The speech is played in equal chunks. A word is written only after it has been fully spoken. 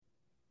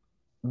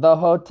The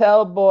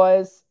hotel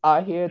boys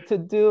are here to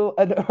do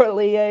an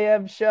early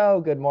AM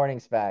show. Good morning,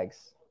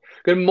 Spags.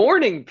 Good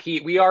morning,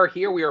 Pete. We are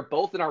here. We are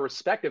both in our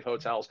respective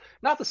hotels.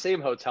 Not the same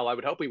hotel. I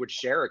would hope we would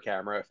share a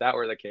camera if that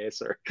were the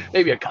case, or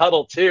maybe a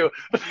cuddle too.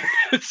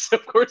 So,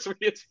 of course,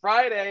 it's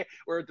Friday.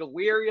 We're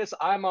delirious.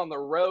 I'm on the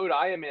road.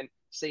 I am in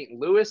St.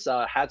 Louis.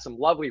 Had some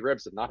lovely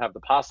ribs. Did not have the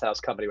pasta house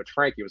company, which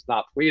Frankie was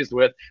not pleased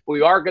with. But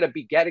we are going to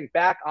be getting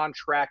back on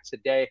track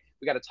today.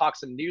 We got to talk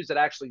some news that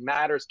actually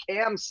matters.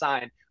 Cam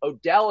signed.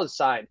 Odell is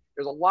signed.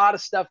 There's a lot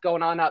of stuff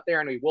going on out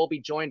there, and we will be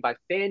joined by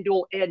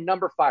FanDuel and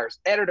Number Fire's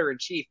editor in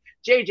chief,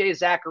 JJ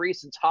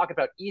Zachariason, talk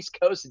about East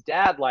Coast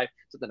dad life,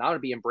 something I'm going to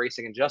be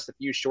embracing in just a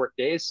few short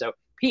days. So,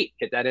 Pete,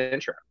 hit that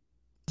intro.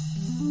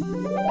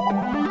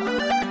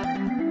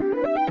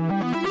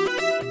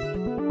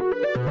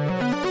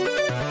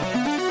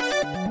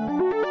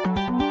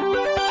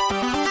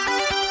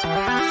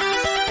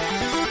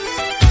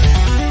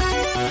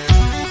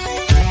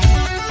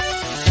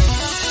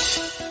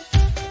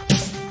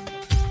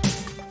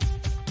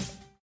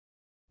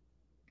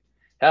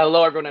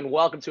 Hello, everyone, and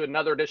welcome to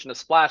another edition of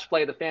Splash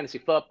Play, the fantasy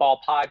football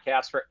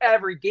podcast for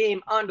every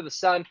game under the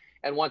sun.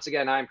 And once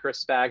again, I'm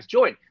Chris Spags,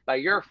 joined by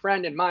your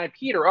friend and mine,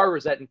 Peter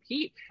Arvezet. And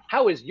Pete,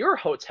 how is your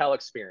hotel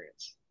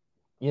experience?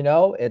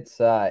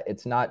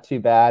 It's not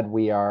too bad.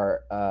 We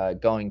are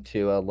going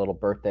to a little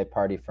birthday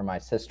party for my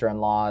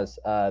sister-in-laws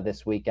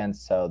this weekend,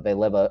 so they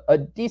live a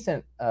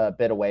decent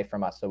bit away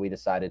from us. So we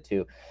decided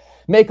to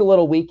make a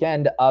little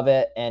weekend of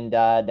it, and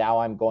now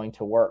I'm going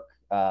to work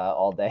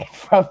all day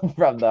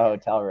from the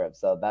hotel room.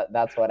 So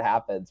that's what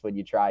happens when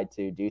you try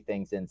to do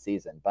things in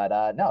season.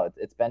 But no,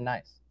 it's been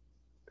nice.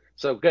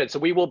 So good. So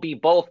we will be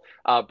both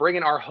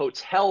bringing our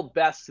hotel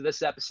best to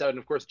this episode, and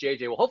of course,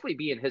 JJ will hopefully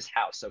be in his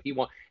house. So he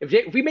won't.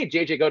 If we made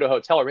JJ go to a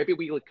hotel, or maybe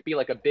we could be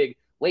like a big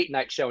late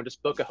night show and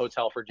just book a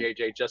hotel for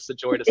JJ just to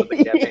join us on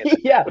the campaign. That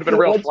Yeah, would have been a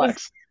real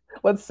flex.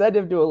 let's send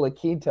him to a La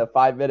Quinta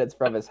 5 minutes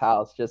from his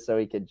house just so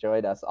he can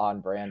join us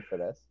on brand for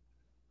this.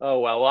 Oh,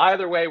 well,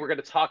 either way, we're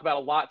going to talk about a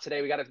lot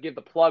today. We got to give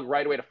the plug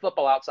right away to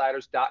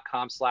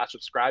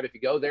footballoutsiders.com/subscribe. If you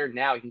go there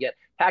now, you can get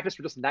packages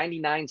for just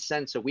 99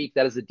 cents a week.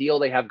 That is the deal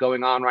they have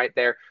going on right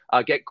there.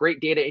 Get great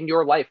data in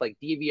your life, like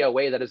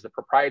DVOA. That is the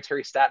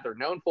proprietary stat they're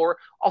known for.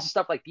 Also,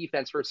 stuff like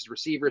defense versus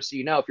receivers. So,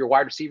 if your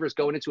wide receiver is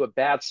going into a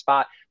bad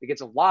spot, it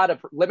gets a lot of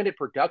limited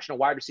production of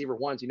wide receiver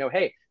ones.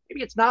 Hey,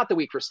 maybe it's not the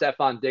week for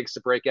Stefon Diggs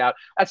to break out.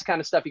 That's the kind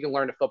of stuff you can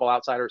learn at Football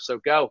Outsiders. So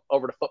go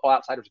over to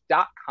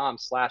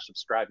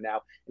footballoutsiders.com/subscribe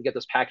now and get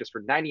those packages for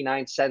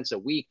 99 cents a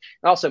week.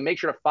 And also make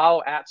sure to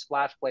follow at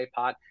Splash Play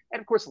Pod. And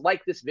of course,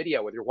 like this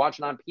video, whether you're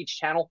watching on Peach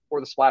channel or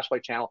the Splash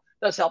Play channel.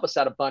 It does help us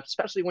out a bunch,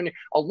 especially when you're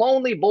a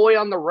lonely boy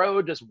on the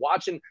road just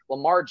watching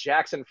Lamar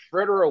Jackson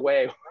fritter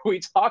away. We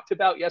talked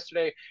about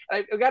yesterday.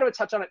 And I got to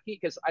touch on it, Pete,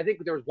 because I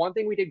think there was one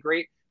thing we did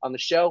great on the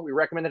show. We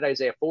recommended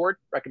Isaiah Ford,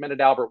 recommended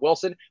Albert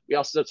Wilson. We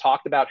also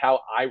talked about how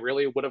I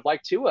really would have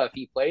liked Tua if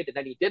he played, and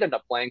then he did end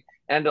up playing,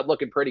 ended up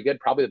looking pretty good,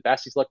 probably the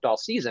best he's looked all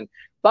season.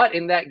 But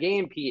in that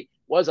game, Pete,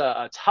 was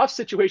a tough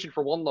situation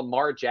for one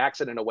Lamar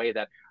Jackson in a way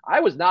that I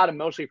was not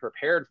emotionally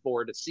prepared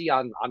for to see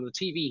on the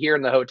TV here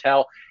in the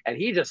hotel. And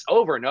he just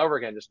over and over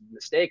again, just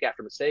mistake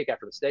after mistake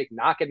after mistake,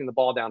 not getting the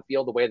ball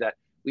downfield the way that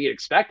we had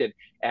expected.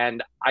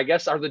 And I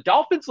guess, are the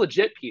Dolphins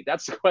legit, Pete?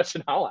 That's the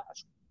question I'll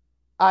ask.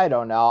 I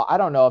don't know. I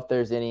don't know if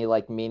there's any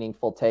like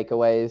meaningful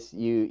takeaways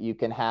you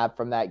can have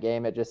from that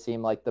game. It just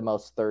seemed like the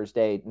most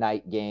Thursday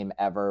night game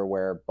ever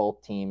where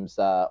both teams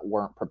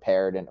weren't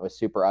prepared and it was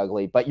super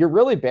ugly. But you're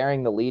really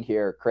bearing the lead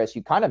here, Chris.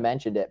 You kind of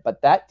mentioned it, but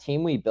that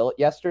team we built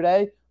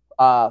yesterday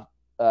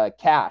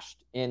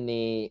cashed in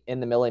the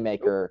Millie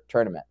Maker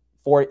tournament.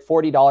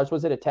 $40.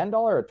 Was it a $10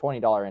 or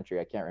 $20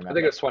 entry? I can't remember. I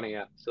think it's 20,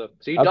 yeah. So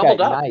you Okay,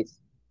 doubled up.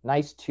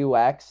 nice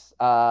 2x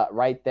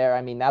right there.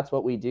 I mean, that's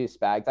what we do,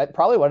 Spags.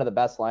 Probably one of the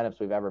best lineups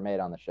we've ever made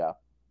on the show.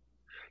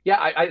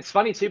 Yeah, it's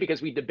funny too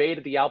because we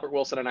debated the Albert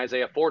Wilson and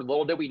Isaiah Ford.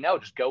 Little did we know,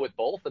 just go with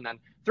both and then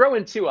throw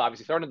in two.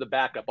 Obviously, throw in the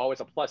backup.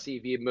 Always a plus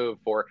EV move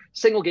for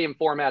single game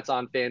formats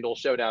on FanDuel,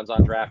 showdowns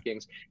on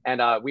DraftKings,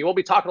 and we will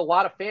be talking a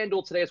lot of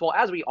FanDuel today as well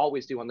as we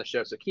always do on the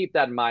show. So keep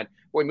that in mind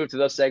when we move to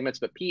those segments.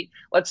 But Pete,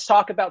 let's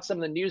talk about some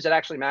of the news that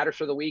actually matters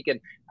for the week. And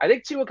I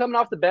think Tua coming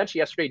off the bench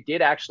yesterday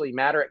did actually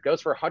matter. It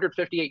goes for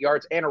 158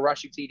 yards and a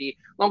rushing TD,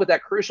 along with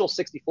that crucial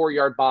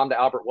 64-yard bomb to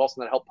Albert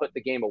Wilson that helped put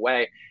the game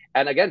away.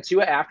 And again,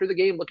 Tua after the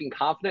game looking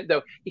confident,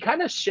 though he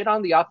kind of shit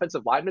on the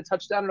offensive lineman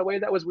touchdown in a way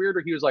that was weird,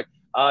 where he was like,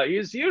 he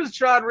was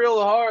trying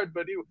real hard,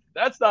 but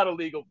that's not a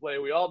legal play.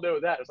 We all know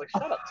that. It's like,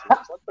 shut up, Tua.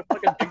 Just let the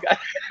fucking big guy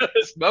at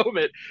this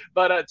moment.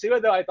 But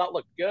Tua, though, I thought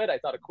looked good. I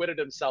thought acquitted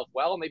himself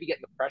well, maybe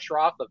getting the pressure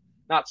off of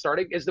not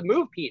starting. Is the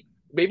move, Pete?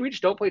 Maybe we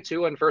just don't play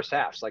Tua in first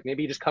halves. Like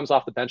maybe he just comes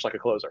off the bench like a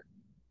closer.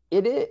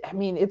 It is. I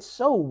mean, it's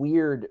so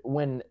weird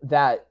when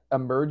that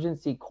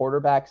emergency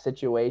quarterback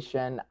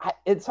situation.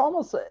 It's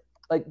almost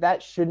like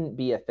that shouldn't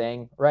be a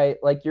thing, right?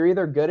 Like you're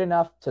either good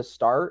enough to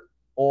start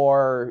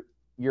or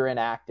you're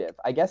inactive.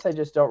 I guess I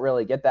just don't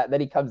really get that. That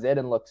he comes in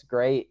and looks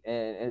great,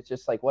 and it's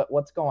just like,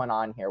 what's going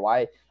on here?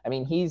 Why? I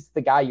mean, he's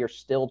the guy you're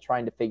still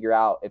trying to figure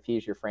out if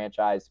he's your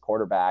franchise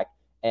quarterback.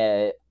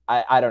 And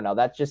I don't know.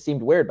 That just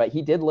seemed weird, but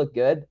he did look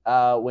good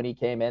when he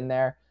came in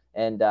there.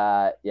 And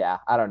yeah,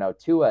 I don't know.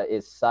 Tua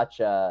is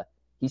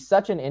he's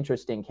such an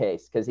interesting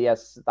case because he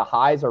has the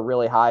highs are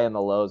really high and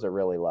the lows are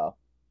really low.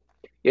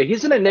 Yeah,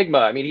 he's an enigma.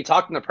 I mean, he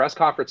talked in the press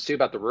conference too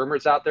about the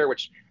rumors out there,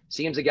 which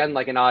seems again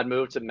like an odd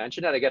move to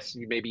mention it. I guess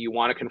maybe you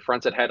want to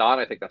confront it head on.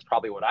 I think that's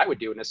probably what I would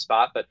do in this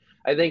spot. But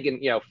I think,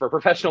 for a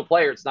professional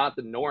player, it's not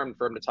the norm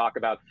for him to talk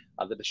about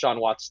the Deshaun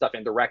Watson stuff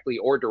indirectly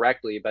or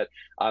directly. But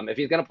if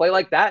he's going to play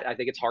like that, I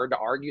think it's hard to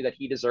argue that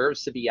he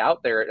deserves to be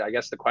out there. I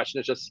guess the question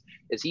is just,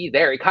 is he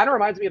there? He kind of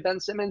reminds me of Ben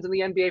Simmons in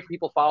the NBA for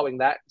people following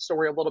that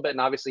story a little bit.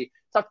 And obviously,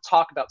 it's tough to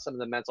talk about some of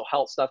the mental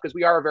health stuff because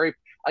we are a very,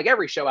 like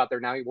every show out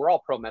there now, we're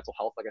all pro mental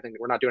health. Like I think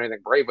we're not doing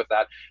anything brave with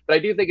that, but I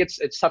do think it's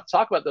tough to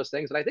talk about those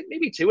things. And I think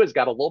maybe Tua's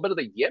got a little bit of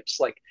the yips,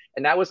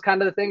 and that was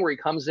kind of the thing where he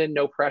comes in,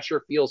 no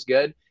pressure, feels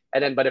good.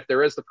 And then, but if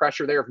there is the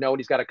pressure there, if no one,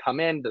 he's got to come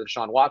in, the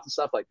Deshaun Watson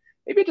stuff,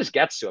 maybe it just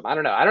gets to him. I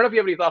don't know. I don't know if you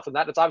have any thoughts on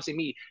that. It's obviously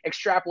me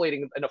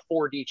extrapolating in a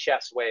 4D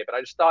chess way, but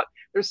I just thought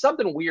there's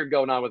something weird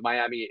going on with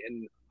Miami,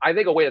 and I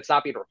think a way that's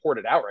not being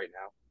reported out right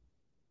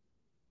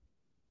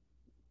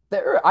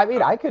now.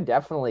 I could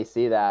definitely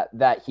see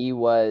that he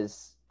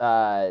was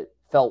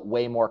felt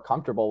way more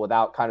comfortable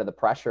without kind of the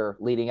pressure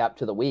leading up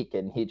to the week.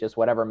 And he just,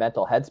 whatever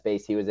mental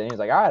headspace he was in, he was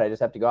like, all right, I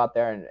just have to go out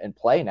there and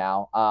play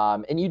now.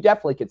 And you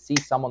definitely could see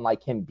someone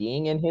like him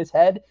being in his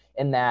head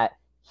in that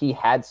he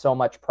had so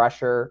much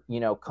pressure,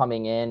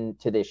 coming in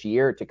to this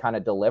year to kind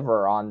of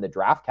deliver on the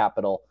draft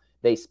capital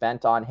they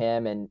spent on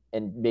him and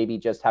maybe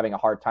just having a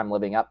hard time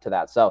living up to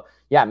that. So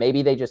yeah,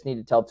 maybe they just need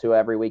to tell Tua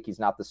every week he's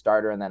not the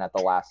starter and then at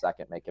the last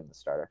second make him the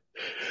starter.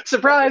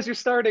 Surprise, you're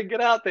starting,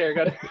 get out there.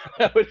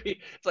 That would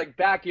be, it's like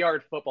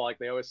backyard football like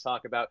they always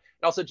talk about.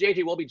 And also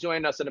JJ will be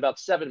joining us in about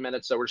 7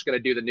 minutes, so we're just going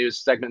to do the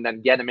news segment and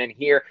then get him in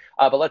here.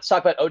 But let's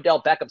talk about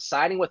Odell Beckham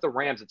signing with the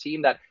Rams, a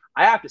team that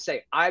I have to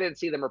say, I didn't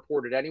see them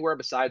reported anywhere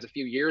besides a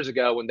few years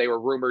ago when they were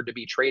rumored to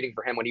be trading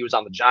for him when he was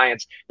on the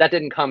Giants. That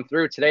didn't come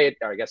through today,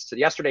 or I guess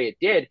yesterday it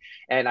did.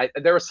 And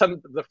there was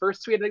the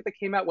first tweet I think that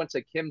came out went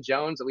to Kim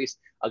Jones, at least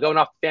going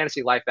off the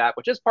Fantasy Life app,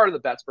 which is part of the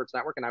BetSports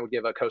Network, and I would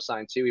give a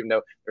cosign too, even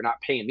though they're not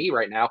paying me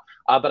right now.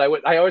 But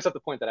I always have to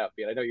point that out,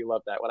 Pete. I know you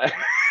love that when I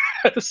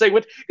have to say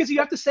because you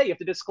have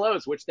to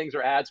disclose which things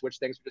are ads, which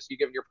things are just you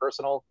giving your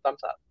personal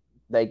thumbs up.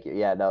 Thank you.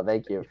 Yeah, no,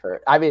 thank you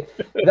for. I mean,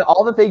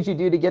 all the things you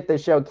do to get the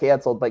show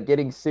canceled, but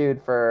getting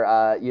sued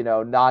for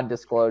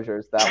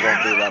non-disclosures, that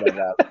won't be one of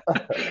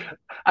them.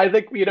 I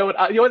think the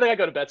only thing I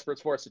go to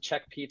BetSports for is to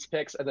check Pete's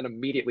picks and then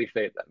immediately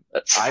fade them.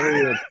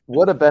 It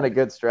would have been a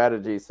good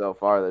strategy so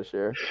far this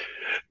year.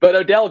 But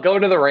Odell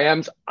going to the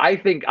Rams, I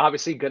think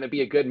obviously going to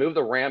be a good move.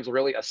 The Rams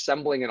really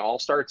assembling an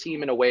all-star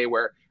team in a way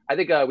where I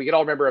think we could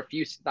all remember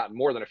not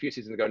more than a few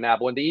seasons ago now,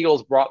 but when the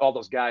Eagles brought all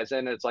those guys in,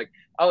 and it's like,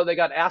 oh, they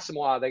got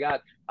Asamoah, they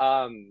got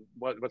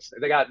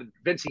they got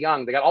Vince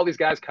Young, they got all these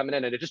guys coming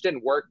in, and it just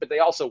didn't work. But they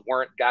also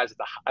weren't guys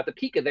at the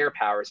peak of their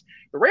powers.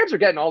 The Rams are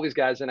getting all these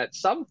guys in at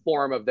some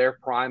form of their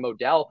prime.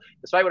 Odell,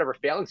 despite whatever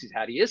failings he's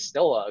had, he is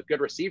still a good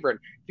receiver. And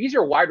if he's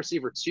your wide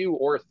receiver 2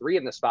 or 3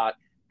 in the spot,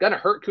 going to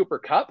hurt Cooper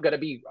Kupp, going to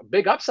be a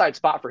big upside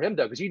spot for him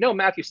though, because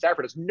Matthew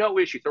Stafford has no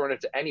issue throwing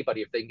it to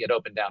anybody if they can get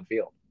open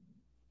downfield.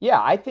 Yeah,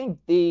 I think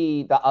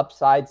the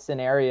upside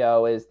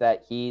scenario is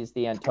that he's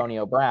the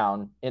Antonio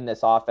Brown in this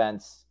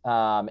offense.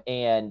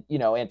 And,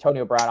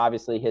 Antonio Brown,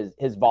 obviously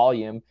his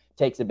volume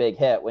takes a big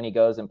hit when he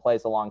goes and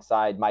plays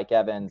alongside Mike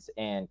Evans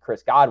and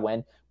Chris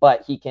Godwin,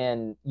 but he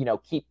can,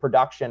 keep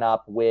production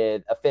up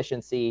with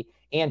efficiency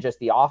and just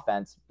the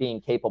offense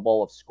being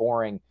capable of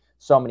scoring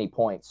so many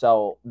points.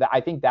 So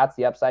I think that's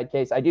the upside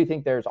case. I do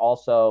think there's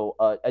also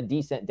a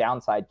decent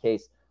downside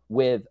case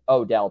with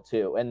Odell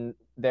too. And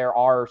there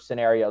are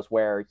scenarios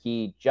where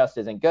he just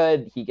isn't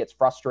good. He gets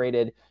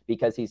frustrated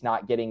because he's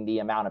not getting the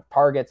amount of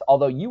targets.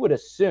 Although you would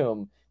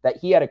assume that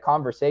he had a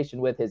conversation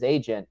with his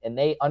agent and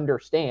they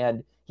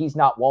understand he's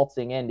not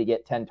waltzing in to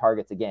get 10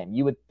 targets a game.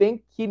 You would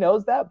think he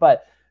knows that,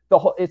 but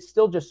it's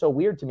still just so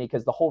weird to me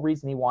because the whole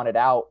reason he wanted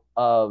out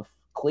of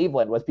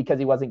Cleveland was because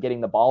he wasn't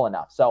getting the ball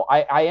enough. So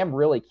I am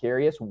really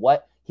curious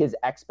what his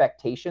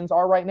expectations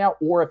are right now,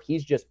 or if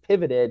he's just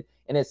pivoted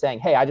and is saying,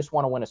 hey, I just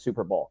want to win a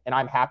Super Bowl and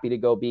I'm happy to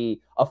go be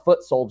a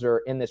foot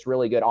soldier in this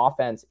really good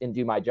offense and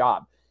do my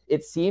job.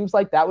 It seems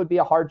like that would be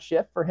a hard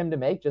shift for him to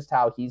make, just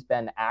how he's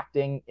been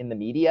acting in the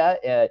media.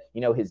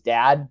 His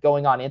dad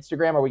going on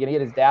Instagram. Are we going to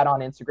get his dad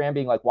on Instagram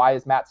being like, why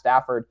is Matt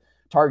Stafford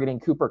targeting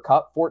Cooper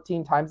Kupp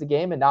 14 times a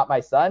game and not my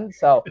son?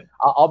 So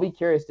I'll be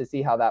curious to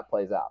see how that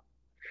plays out.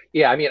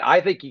 Yeah, I mean,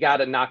 I think you got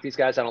to knock these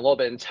guys down a little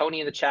bit. And Tony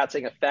in the chat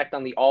saying effect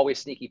on the always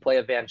sneaky play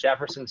of Van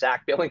Jefferson.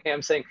 Zach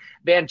Billingham saying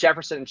Van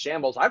Jefferson in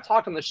shambles. I've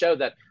talked on the show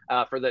that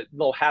for the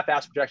little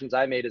half-ass projections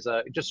I made is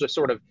just a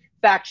sort of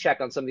fact check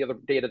on some of the other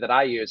data that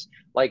I use.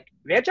 Like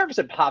Van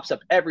Jefferson pops up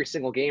every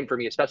single game for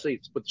me,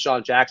 especially with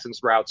Sean Jackson's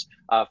routes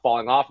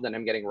falling off and then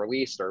him getting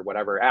released or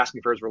whatever,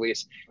 asking for his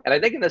release. And I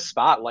think in this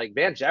spot, like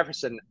Van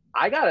Jefferson,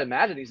 I got to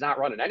imagine he's not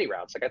running any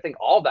routes. Like I think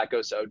all of that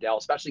goes to Odell,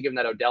 especially given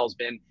that Odell's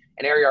been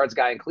an air yards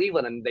guy in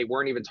Cleveland, and they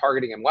weren't even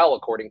targeting him well,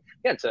 according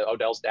again to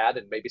Odell's dad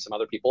and maybe some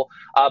other people.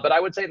 But I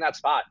would say in that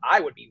spot, I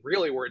would be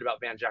really worried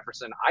about Van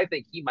Jefferson. I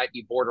think he might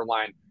be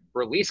borderline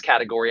release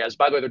category. As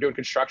by the way, they're doing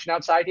construction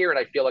outside here, and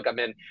I feel like I'm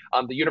in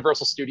the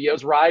Universal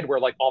Studios ride where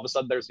like all of a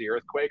sudden there's the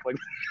earthquake. Like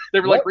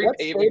they're like repaving. What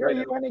state are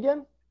you in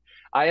again?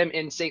 I am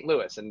in St.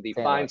 Louis, in the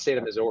fine state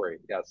of Missouri.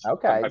 Yes.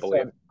 Okay. I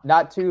believe. So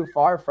not too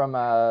far from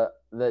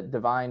the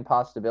Divine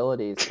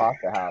Possibilities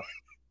Pasta House.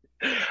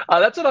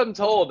 That's what I'm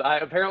told. I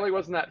apparently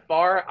wasn't that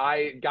far.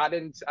 I got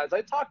in, as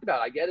I talked about,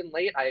 I get in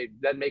late. I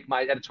then make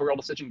my editorial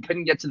decision.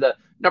 Couldn't get to the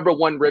number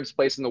 1 ribs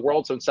place in the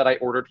world. So instead I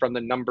ordered from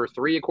the number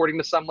 3, according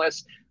to some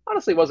lists.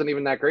 Honestly, wasn't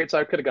even that great. So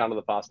I could have gone to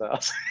the pasta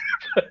house.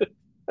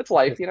 That's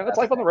life, that's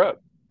life on the road.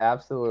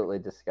 Absolutely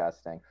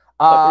disgusting.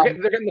 They're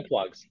getting the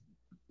plugs.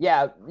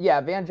 Yeah.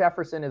 Van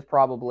Jefferson is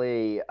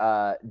probably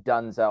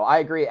donezo. I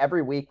agree.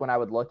 Every week when I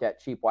would look at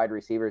cheap wide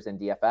receivers in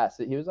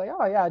DFS, he was like,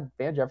 oh yeah,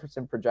 Van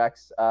Jefferson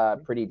projects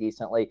pretty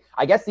decently.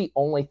 I guess the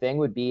only thing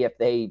would be if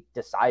they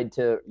decide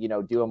to,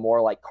 do a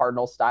more like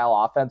Cardinal style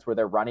offense where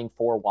they're running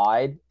 4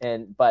 wide,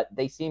 but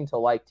they seem to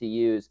like to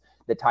use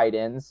the tight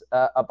ends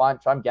a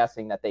bunch. I'm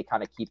guessing that they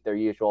kind of keep their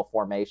usual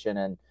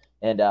formation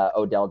and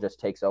Odell just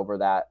takes over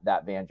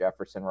that Van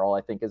Jefferson role,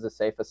 I think is a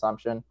safe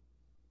assumption.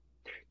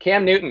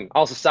 Cam Newton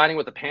also signing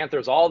with the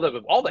Panthers. All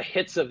the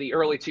hits of the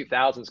early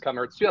 2000s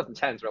or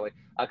 2010s really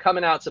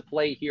coming out to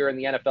play here in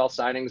the NFL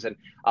signings, and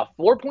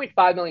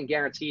 4.5 million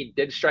guaranteed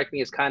did strike me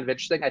as kind of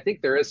interesting. I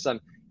think there is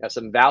some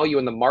value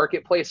in the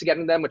marketplace to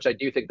getting them, which I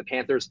do think the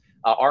Panthers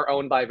are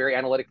owned by a very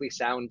analytically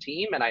sound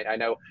team. And I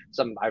know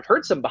I've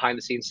heard some behind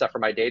the scenes stuff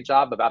from my day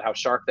job about how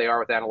sharp they are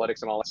with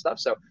analytics and all that stuff.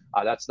 So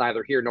that's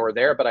neither here nor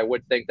there, but I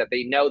would think that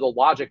they know the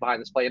logic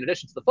behind this play. In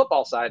addition to the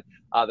football side,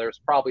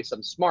 there's probably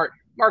some smart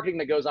marketing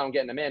that goes on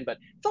getting them in, but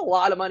it's a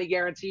lot of money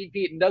guaranteed,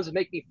 Pete, and doesn't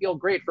make me feel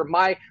great for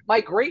my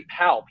great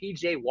pal,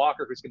 PJ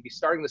Walker, who's going to be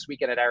starting this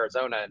weekend at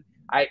Arizona. And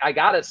I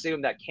got to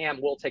assume that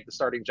Cam will take the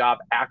starting job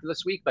after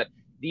this week, but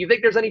do you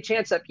think there's any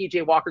chance that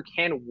PJ Walker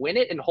can win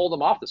it and hold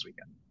them off this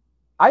weekend?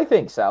 I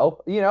think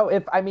so.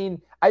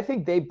 I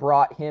think they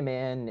brought him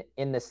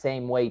in the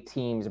same way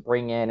teams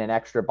bring in an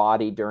extra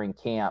body during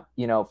camp,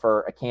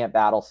 for a camp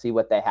battle, see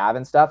what they have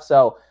and stuff.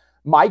 So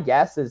my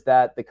guess is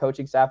that the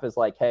coaching staff is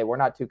like, hey, we're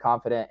not too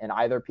confident in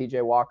either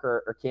PJ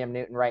Walker or Cam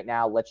Newton right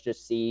now. Let's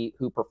just see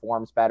who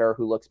performs better,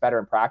 who looks better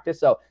in practice.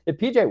 So if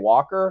PJ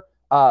Walker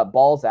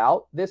balls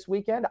out this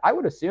weekend, I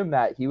would assume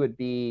that he would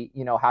be,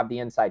 have the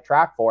inside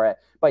track for it.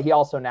 But he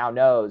also now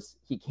knows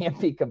he can't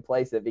be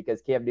complacent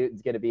because Cam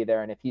Newton's going to be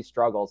there. And if he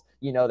struggles,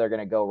 they're going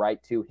to go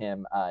right to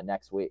him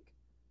next week.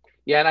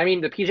 Yeah,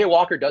 and the PJ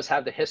Walker does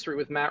have the history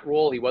with Matt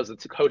Rule. He was the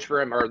coach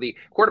for him, or the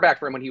quarterback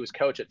for him when he was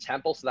coach at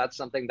Temple. So that's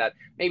something that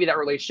maybe that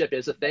relationship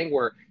is a thing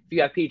where if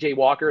you have PJ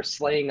Walker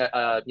slaying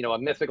a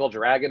mythical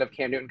dragon of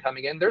Cam Newton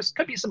coming in, there's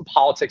could be some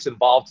politics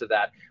involved to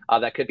that.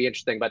 That could be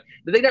interesting. But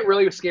the thing that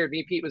really scared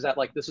me, Pete, was that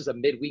this is a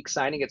midweek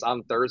signing. It's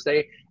on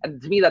Thursday,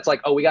 and to me that's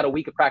like, oh, we got a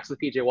week of practice with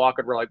PJ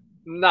Walker. And we're like,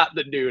 not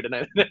the dude,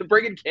 and then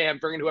bringing Cam,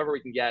 bringing whoever we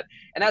can get,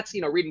 and that's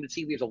reading the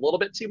tea leaves a little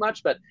bit too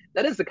much. But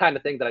that is the kind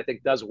of thing that I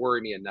think does worry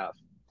me enough.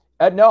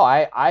 No,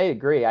 I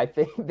agree. I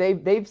think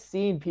they've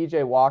seen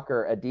PJ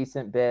Walker a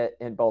decent bit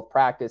in both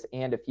practice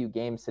and a few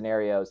game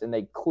scenarios, and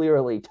they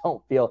clearly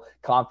don't feel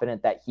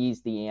confident that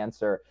he's the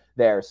answer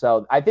there.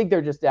 So I think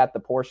they're just at the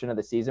portion of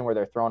the season where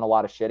they're throwing a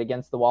lot of shit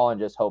against the wall and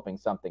just hoping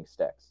something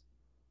sticks.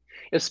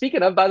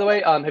 Speaking of, by the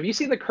way, have you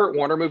seen the Kurt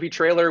Warner movie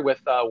trailer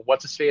with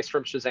what's his face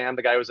from Shazam,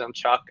 the guy who was on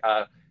Chuck?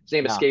 His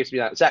name escapes me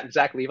now.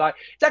 Zach Levi.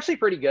 It's actually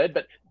pretty good,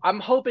 but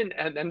I'm hoping,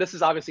 and this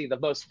is obviously the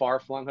most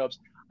far-flung hopes,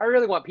 I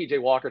really want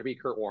PJ Walker to be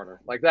Kurt Warner.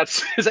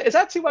 Is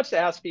that too much to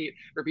ask, Pete,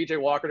 for PJ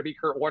Walker to be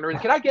Kurt Warner?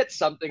 And can I get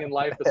something in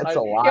life besides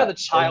the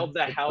child,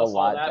 the house,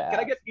 all that? Can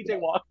I get PJ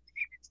Walker?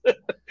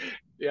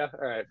 Yeah,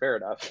 all right, fair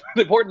enough.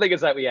 The important thing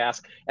is that we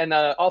ask. And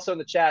also in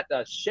the chat,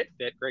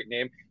 Shitfit, great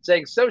name,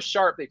 saying so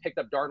sharp they picked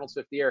up Darnold's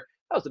 5th year.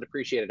 That was a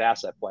depreciated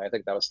asset play. I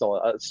think that was still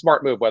a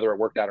smart move, whether it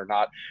worked out or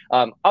not.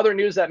 Other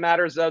news that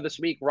matters, though, this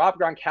week, Rob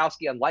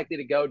Gronkowski unlikely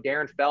to go.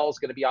 Darren Fells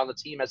going to be on the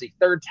team as a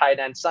 3rd tight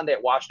end Sunday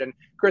at Washington.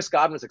 Chris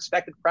Godwin is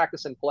expected to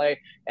practice and play.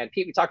 And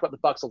Pete, we talked about the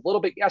Bucs a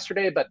little bit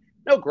yesterday, but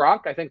no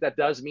Gronk. I think that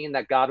does mean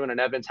that Godwin and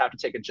Evans have to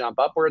take a jump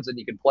upwards, and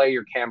you can play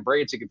your Cam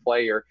Braids, you can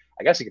play your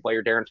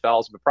Darren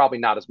Fells, but probably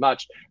not as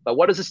much. But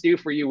what does this do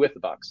for you with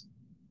the Bucs?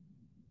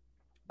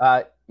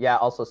 Yeah,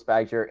 also,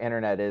 Spags, your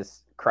internet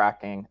is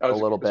cracking a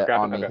little bit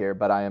on me here,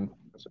 but I am.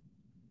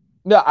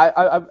 No,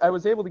 I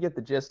was able to get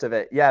the gist of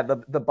it. Yeah, the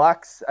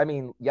Bucs. I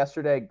mean,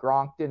 yesterday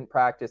Gronk didn't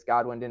practice,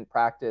 Godwin didn't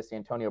practice,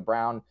 Antonio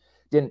Brown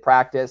didn't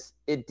practice.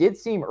 It did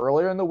seem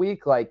earlier in the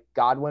week like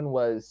Godwin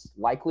was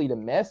likely to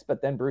miss,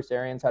 but then Bruce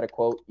Arians had a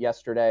quote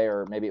yesterday,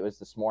 or maybe it was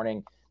this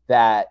morning,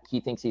 that he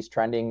thinks he's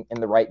trending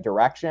in the right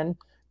direction.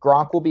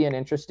 Gronk will be an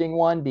interesting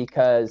one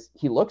because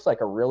he looks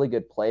like a really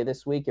good play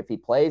this week if he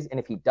plays, and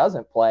if he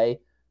doesn't play,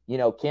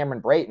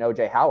 Cameron Brate and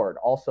OJ Howard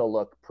also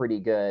look pretty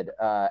good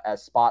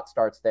as spot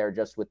starts there,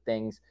 just with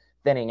things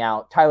thinning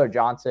out. Tyler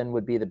Johnson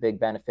would be the big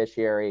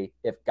beneficiary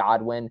if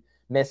Godwin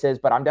misses,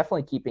 but I'm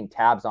definitely keeping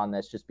tabs on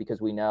this just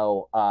because we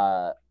know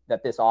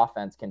that this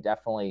offense can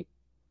definitely,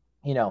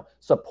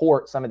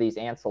 support some of these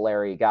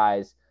ancillary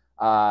guys.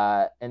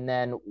 And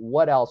then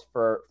what else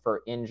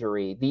for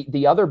injury?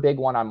 The other big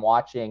one I'm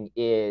watching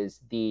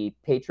is the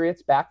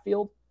Patriots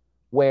backfield,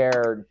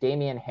 where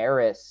Damian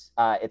Harris,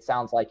 it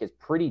sounds like, is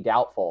pretty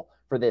doubtful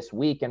for this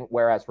week. And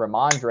whereas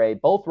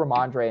both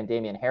Ramondre and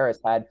Damian Harris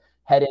had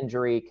head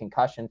injury,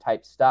 concussion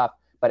type stuff,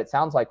 but it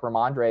sounds like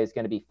Ramondre is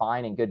going to be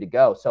fine and good to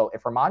go. So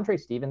if Ramondre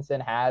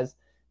Stevenson has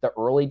the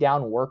early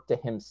down work to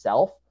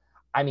himself,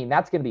 I mean,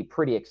 that's going to be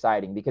pretty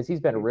exciting because he's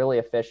been really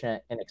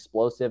efficient and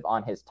explosive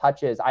on his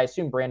touches. I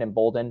assume Brandon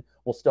Bolden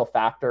will still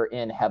factor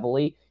in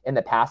heavily in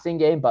the passing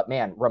game, but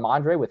man,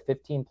 Ramondre with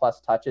 15 plus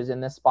touches in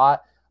this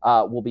spot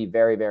will be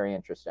very, very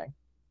interesting.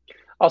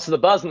 Also, the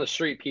buzz on the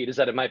street, Pete, is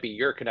that it might be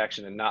your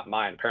connection and not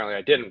mine. Apparently,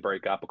 I didn't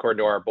break up, according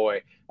to our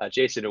boy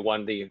Jason, who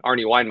won the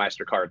Arnie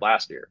Weinmeister card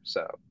last year.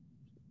 So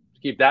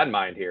keep that in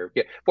mind here.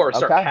 Before we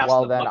start okay,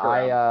 well then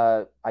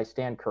I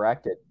stand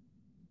corrected.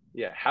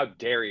 Yeah, how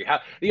dare you?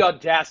 The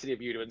audacity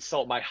of you to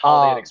insult my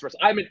Holiday Inn Express.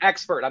 I'm an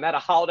expert. I'm at a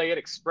Holiday Inn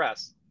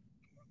Express.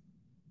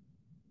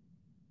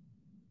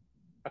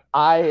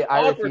 I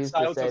refuse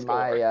to say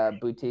my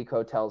boutique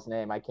hotel's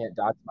name. I can't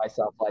dox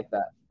myself like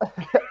that.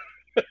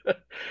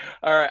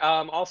 All right.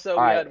 Also,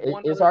 all right.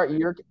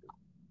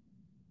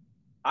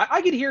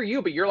 I can hear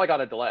you, but you're like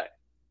on a delay.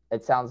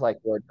 It sounds like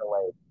you're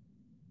delayed.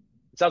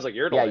 It sounds like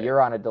you're delayed. Yeah,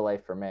 you're on a delay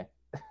for me.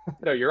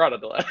 No, you're on a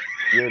delay.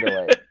 You're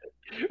delayed.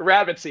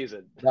 Rabbit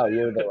season. No,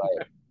 you're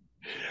delayed.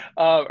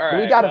 All right.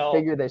 We got to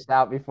figure this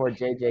out before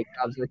JJ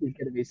comes, or he's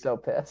going to be so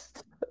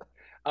pissed.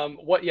 How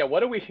are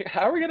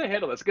we going to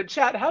handle this? Good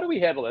chat. How do we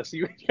handle this?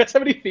 You guys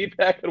have any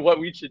feedback on what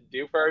we should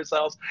do for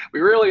ourselves?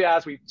 We really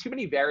ask. We have too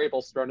many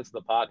variables thrown into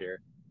the pot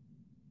here.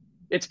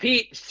 It's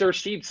Pete, Sir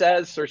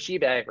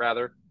Shebe,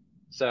 rather.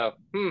 So,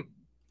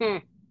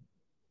 Look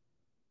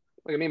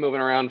at me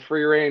moving around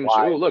free range.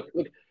 Oh, look.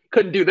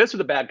 Couldn't do this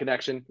with a bad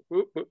connection.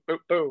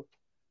 Ooh.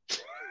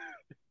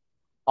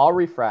 I'll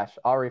refresh.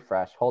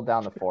 Hold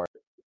down the fort.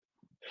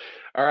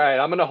 All right,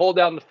 I'm going to hold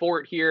down the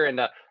fort here. And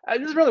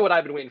this is really what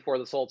I've been waiting for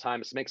this whole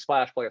time, is to make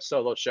Splash Play a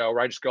solo show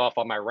where I just go off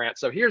on my rant.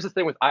 So here's the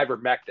thing with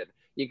ivermectin.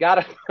 You got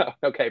to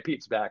 – okay,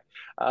 Pete's back.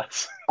 All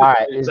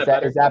right, is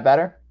that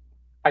better?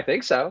 I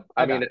think so. Okay.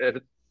 I mean,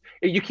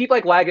 you keep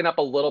like lagging up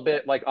a little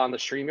bit like on the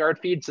StreamYard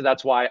feed. So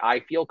that's why I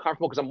feel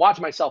comfortable, because I'm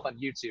watching myself on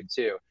YouTube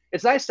too.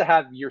 It's nice to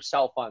have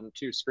yourself on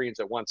two screens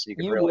at once. So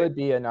you would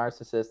be a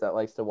narcissist that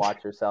likes to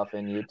watch yourself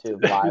in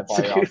YouTube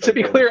live. To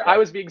be clear, I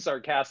was being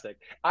sarcastic.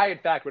 I, in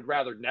fact, would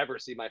rather never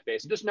see my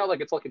face and just know like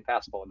it's looking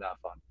passable enough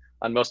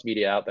on most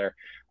media out there.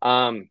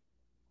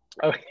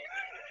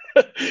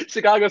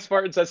 Chicago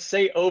Spartan says,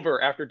 "Say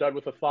over after done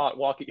with a thought."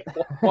 Walkie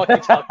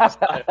talkie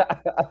style.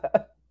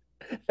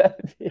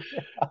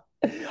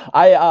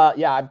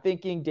 I'm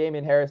thinking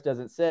Damian Harris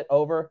doesn't sit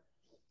over.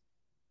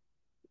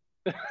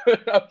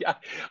 Yeah,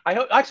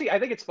 I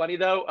think it's funny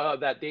though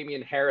that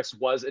Damian Harris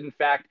was in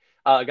fact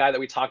a guy that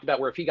we talked about,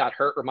 where if he got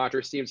hurt,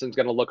 Ramondre Stevenson's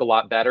going to look a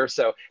lot better.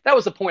 So that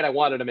was the point I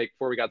wanted to make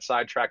before we got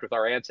sidetracked with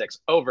our antics.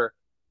 Over.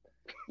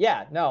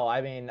 Yeah, no,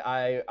 I mean,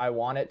 I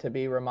want it to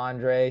be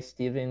Ramondre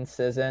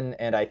Stevenson,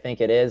 and I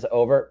think it is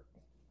over.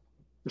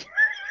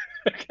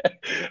 Okay.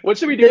 What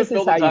should we do? This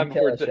is how you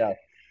kill a show.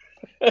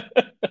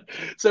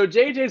 So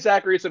JJ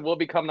Zacharyson will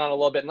be coming on a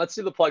little bit, and let's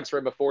do the plugs for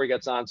him before he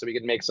gets on so we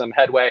can make some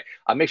headway.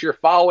 Make sure you're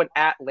following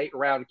at Late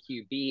Round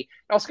QB.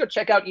 And also go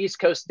check out East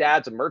Coast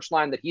Dad's a merch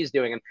line that he's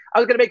doing. And I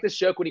was going to make this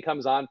joke when he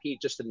comes on,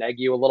 Pete, just to neg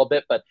you a little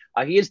bit, but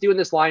he is doing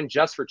this line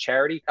just for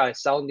charity,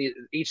 selling the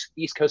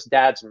East Coast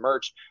Dad's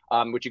merch,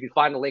 which you can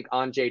find the link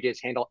on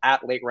JJ's handle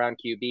at Late Round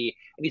QB.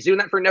 And he's doing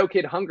that for No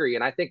Kid Hungry.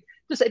 And I think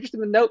just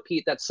interesting to note,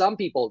 Pete, that some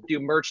people do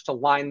merch to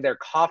line their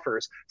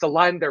coffers, to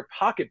line their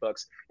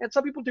pocketbooks, and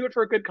some people do it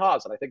for a good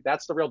cause. And I think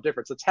that's the real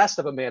difference. A test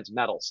of a man's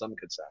mettle, some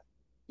could say.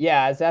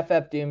 Yeah, as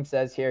FF Doom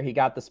says here, he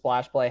got the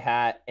Splash Play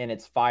hat and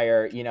it's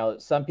fire. You know,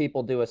 some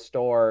people do a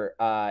store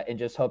and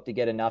just hope to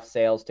get enough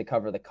sales to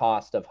cover the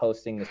cost of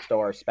hosting the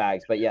store,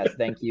 Spags. But yes,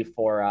 thank you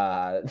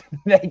for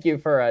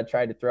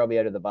trying to throw me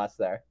under the bus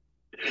there.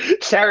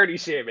 Charity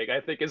shaming, I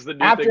think, is the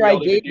new after thing. I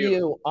gave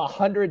you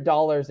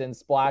 $100 in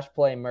Splash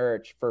Play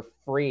merch for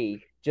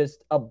free,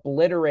 just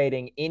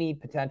obliterating any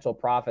potential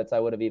profits I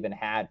would have even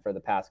had for the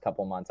past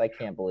couple months. I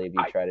can't believe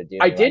you try to do.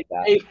 I did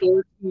pay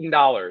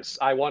 $14.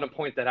 I want to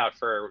point that out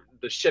for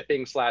the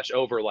shipping /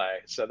 overlay.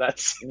 So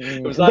that's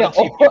it was not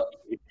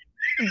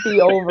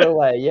the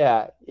overlay.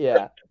 Yeah.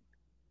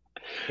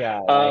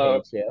 God, I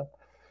hate you.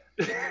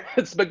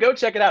 But go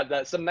check it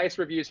out. Some nice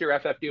reviews here,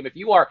 FF Doom. If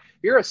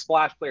you're a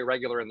Splash Play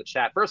regular in the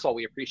chat, first of all,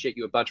 we appreciate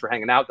you a bunch for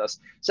hanging out with us.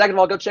 Second of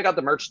all, go check out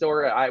the merch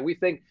store. We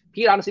think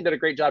Pete honestly did a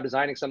great job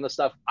designing some of the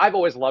stuff. I've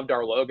always loved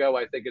our logo.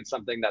 I think it's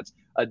something that's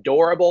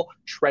adorable,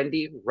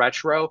 trendy,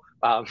 retro.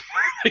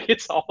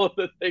 It's all of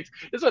the things.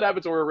 This is what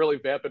happens when we're really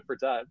vamping for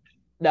time.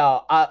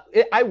 No,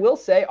 I will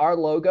say our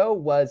logo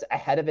was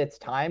ahead of its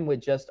time with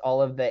just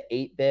all of the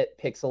 8-bit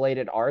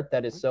pixelated art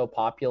that is so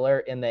popular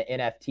in the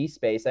NFT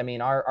space. I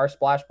mean, our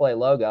Splash Play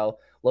logo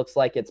looks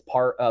like it's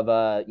part of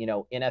a,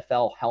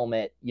 NFL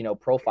helmet,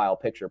 profile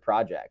picture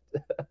project.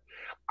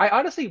 I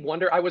honestly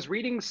wonder. I was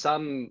reading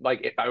some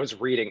like I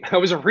was reading I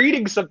was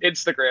reading some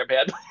Instagram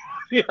headlines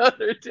the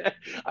other day.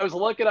 I was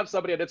looking up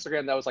somebody on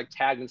Instagram that was like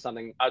tagged in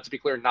something. To be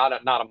clear, not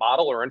a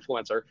model or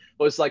influencer. It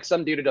was like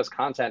some dude who does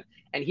content,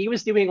 and he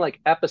was doing like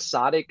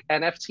episodic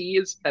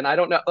NFTs. And I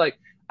don't know, like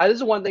this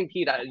is one thing,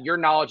 Pete. Your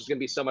knowledge is going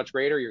to be so much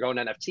greater. You're going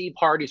to NFT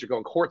parties. You're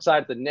going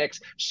courtside at the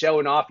Knicks,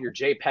 showing off your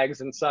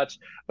JPEGs and such.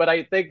 But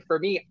I think for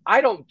me,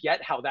 I don't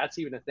get how that's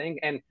even a thing.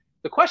 And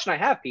the question I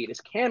have, Pete, is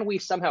can we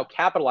somehow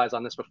capitalize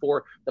on this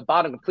before the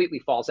bottom completely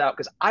falls out?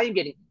 Because I am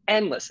getting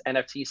endless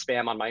NFT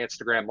spam on my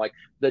Instagram, like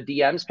the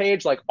DMs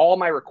page, like all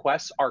my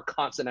requests are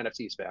constant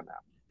NFT spam now.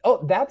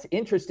 Oh, that's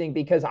interesting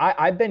because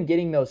I've been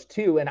getting those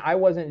too. And I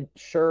wasn't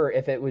sure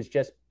if it was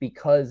just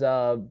because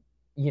of,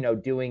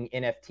 doing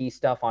NFT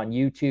stuff on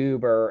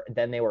YouTube or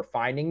then they were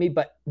finding me,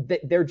 but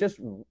they're just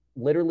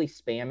literally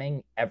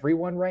spamming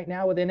everyone right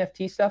now with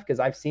NFT stuff because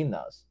I've seen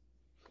those.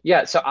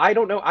 Yeah, so I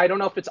don't know. I don't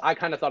know if it's. I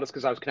kind of thought it's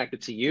because I was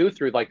connected to you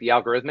through like the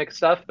algorithmic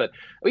stuff, but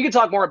we can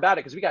talk more about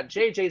it because we got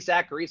JJ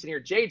Zachariason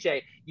here.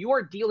 JJ, you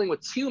are dealing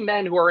with two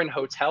men who are in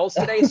hotels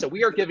today, so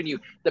we are giving you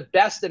the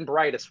best and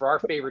brightest for our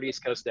favorite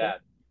East Coast dad.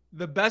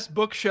 The best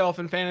bookshelf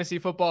in fantasy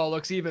football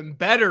looks even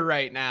better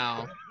right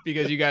now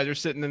because you guys are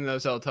sitting in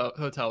those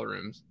hotel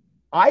rooms.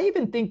 I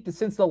even think that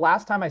since the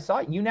last time I saw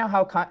it, you now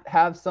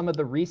have some of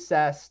the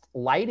recessed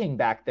lighting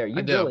back there.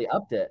 You've really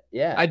upped it.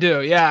 Yeah, I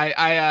do. Yeah,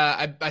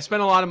 I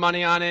spent a lot of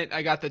money on it.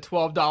 I got the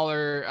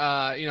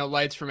 $12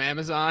 lights from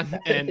Amazon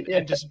and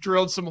and just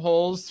drilled some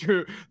holes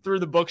through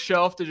the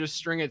bookshelf to just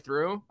string it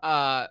through.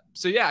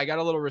 So yeah, I got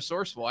a little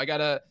resourceful. I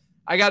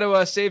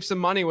gotta save some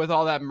money with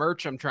all that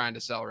merch I'm trying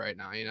to sell right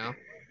now.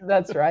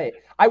 That's right.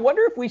 I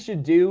wonder if we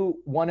should do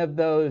one of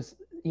those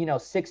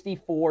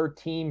 64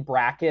 team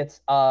brackets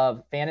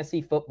of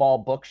fantasy football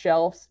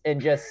bookshelves and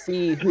just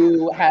see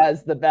who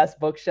has the best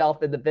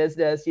bookshelf in the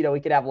business. We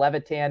could have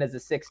Levitan as a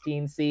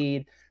 16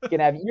 seed. You can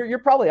have you're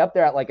probably up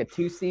there at like a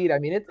 2 seed. I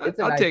mean, it's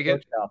a nice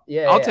bookshelf.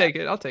 Yeah, I'll take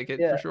it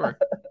for sure.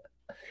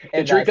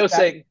 And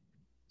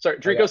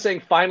Drico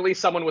saying finally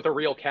someone with a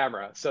real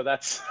camera. So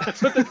that's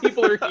what the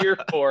people are here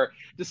for,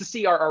 just to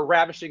see our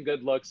ravishing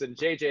good looks. And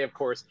JJ, of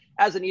course,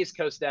 as an East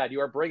Coast dad,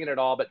 you are bringing it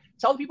all. But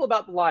tell the people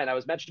about the line. I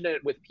was mentioning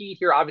it with Pete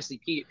here. Obviously,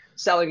 Pete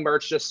selling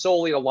merch just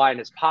solely to line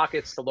his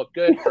pockets to look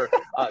good for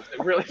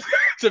really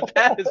to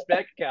pad his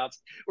bank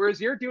accounts.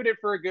 Whereas you're doing it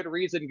for a good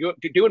reason,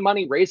 doing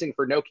money raising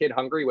for No Kid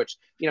Hungry, which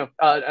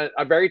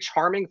a very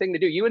charming thing to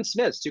do. You and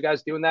Smiths, two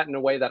guys doing that in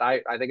a way that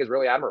I think is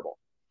really admirable.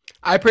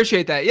 I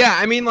appreciate that. Yeah,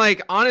 I mean,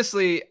 like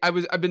honestly,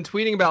 I've been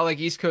tweeting about like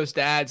East Coast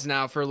dads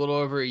now for a little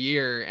over a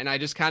year, and I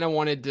just kind of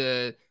wanted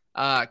to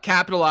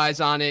capitalize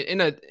on it in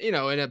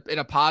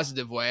a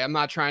positive way. I'm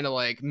not trying to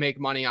like make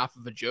money off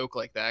of a joke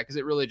like that because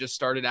it really just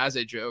started as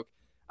a joke.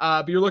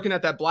 But you're looking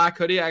at that black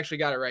hoodie. I actually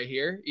got it right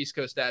here, East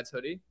Coast Dads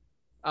hoodie.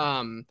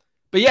 But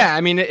yeah, I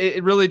mean,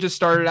 it really just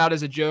started out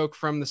as a joke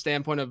from the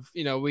standpoint of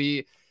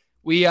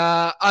we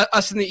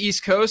us in the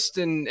East Coast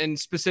and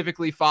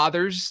specifically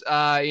fathers,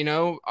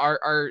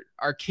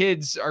 our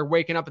kids are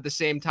waking up at the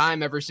same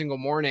time every single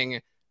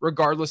morning,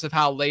 regardless of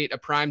how late a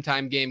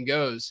primetime game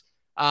goes.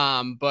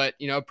 But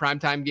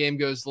primetime game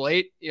goes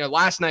late.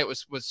 Last night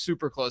was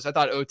super close. I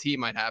thought OT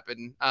might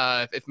happen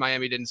if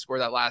Miami didn't score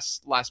that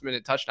last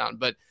minute touchdown.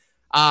 But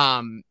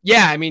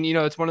yeah, I mean,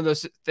 it's one of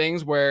those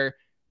things where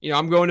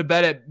I'm going to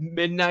bed at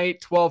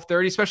midnight,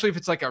 12:30, especially if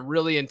it's like a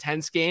really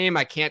intense game.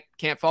 I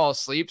can't fall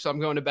asleep. So I'm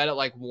going to bed at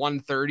like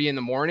 1:30 in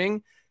the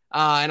morning.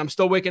 And I'm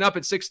still waking up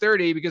at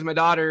 6:30 because my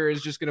daughter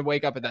is just going to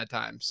wake up at that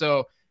time.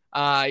 So,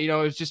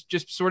 it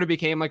just sort of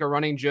became like a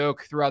running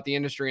joke throughout the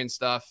industry and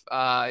stuff.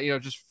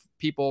 Just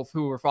people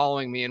who were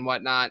following me and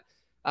whatnot,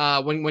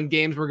 when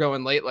games were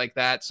going late like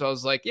that. So I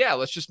was like, yeah,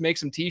 let's just make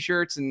some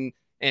t-shirts and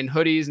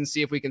hoodies and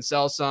see if we can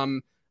sell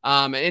some.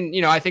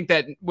 I think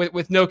that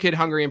with No Kid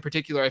Hungry in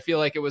particular, I feel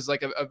like it was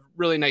like a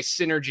really nice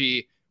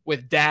synergy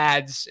with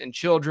dads and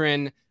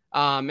children.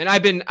 And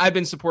I've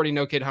been supporting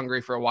No Kid Hungry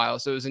for a while,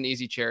 so it was an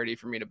easy charity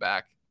for me to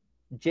back.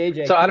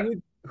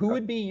 JJ, who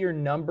would be your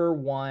number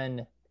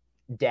one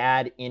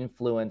dad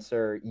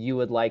influencer you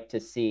would like to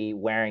see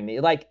wearing me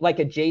like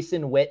a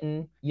Jason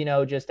Witten,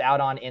 just out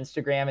on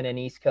Instagram in an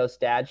East Coast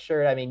dad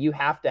shirt? I mean, you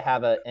have to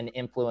have an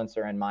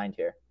influencer in mind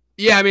here.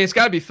 Yeah, I mean, it's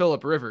got to be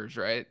Phillip Rivers,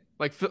 right?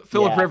 Like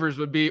Phillip Rivers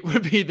would be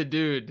the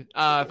dude.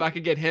 If I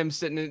could get him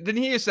sitting in,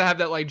 didn't he used to have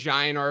that like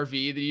giant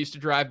RV that he used to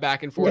drive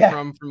back and forth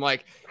from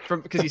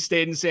because he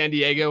stayed in San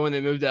Diego when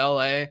they moved to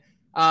LA.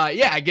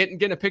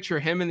 Getting a picture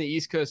of him in the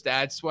East Coast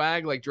dad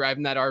swag, like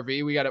driving that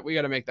RV. We got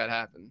to make that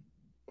happen.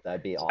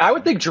 That'd be awesome. I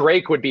would think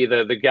Drake would be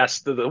the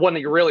guest, the one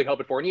that you're really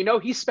hoping for.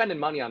 And he's spending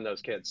money on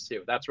those kids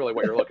too. That's really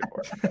what you're looking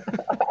for.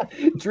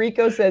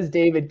 Drico says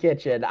David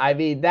Kitchen. I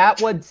mean, that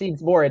one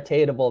seems more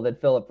attainable than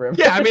Philip Rivers.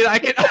 Yeah, I mean, I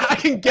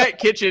can get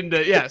Kitchen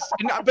to, yes.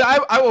 But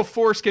I will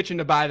force Kitchen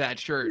to buy that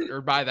shirt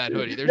or buy that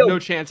hoodie. There's no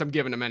chance I'm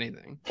giving him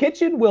anything.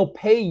 Kitchen will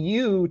pay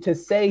you to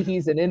say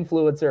he's an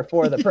influencer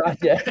for the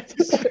project.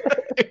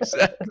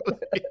 Exactly.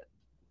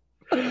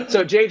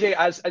 So JJ,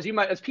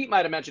 as Pete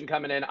might have mentioned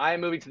coming in, I am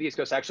moving to the East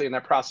Coast actually in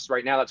that process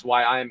right now. That's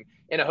why I'm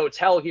in a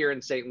hotel here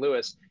in St.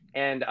 Louis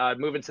and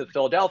moving to the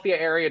Philadelphia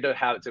area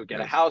to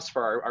get a house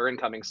for our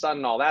incoming son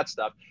and all that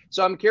stuff.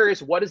 So I'm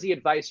curious, what is the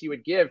advice you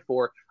would give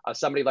for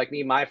somebody like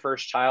me, my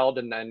first child,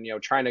 and then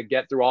trying to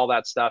get through all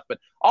that stuff, but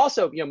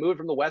also moving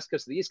from the West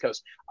Coast to the East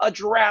Coast, a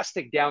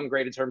drastic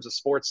downgrade in terms of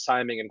sports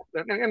timing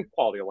and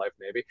quality of life,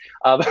 maybe.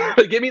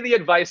 Give me the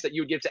advice that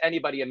you would give to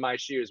anybody in my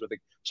shoes with a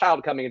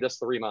child coming in just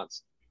 3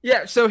 months.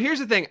 Yeah, so here's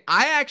the thing.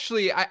 I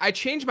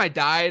changed my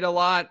diet a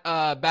lot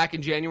back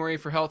in January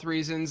for health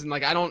reasons, and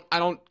like I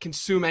don't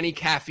consume any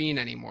caffeine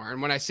anymore. And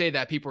when I say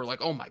that, people are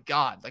like, "Oh my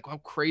God, like how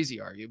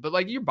crazy are you?" But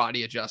like your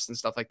body adjusts and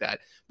stuff like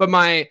that. But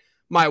my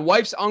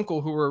wife's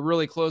uncle, who we're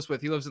really close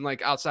with, he lives in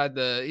like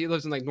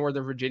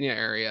Northern Virginia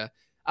area.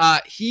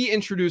 He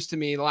introduced to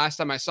me the last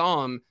time I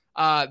saw him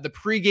the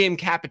pregame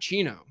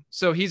cappuccino.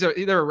 So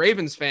they're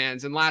Ravens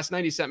fans, and last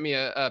night he sent me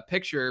a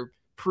picture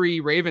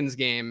pre-Ravens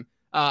game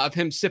of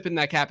him sipping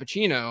that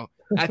cappuccino.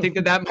 I think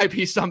that might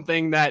be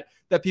something that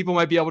people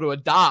might be able to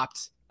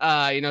adopt,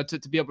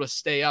 to be able to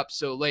stay up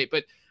so late.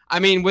 But I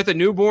mean, with a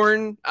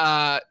newborn,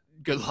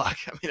 good luck.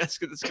 I mean, that's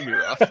going to be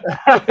rough.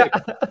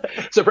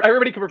 So for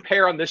everybody can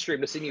prepare on this stream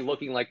to see me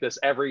looking like this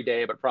every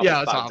day, but probably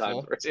 5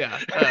 times. Yeah,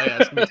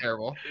 it's going to be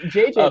terrible.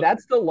 JJ,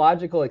 that's the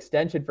logical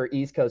extension for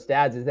East Coast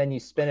dads, is then you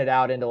spin it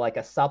out into like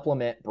a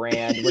supplement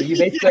brand where you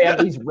basically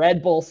have these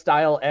Red Bull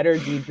style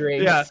energy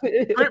drinks. Yeah,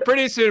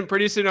 pretty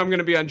soon I'm going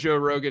to be on Joe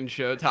Rogan's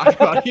show talking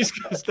about East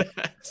Coast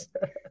dads.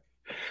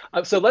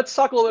 So let's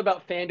talk a little bit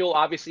about FanDuel.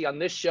 Obviously, on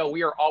this show,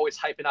 we are always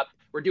hyping up.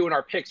 We're doing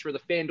our picks for the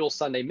FanDuel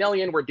Sunday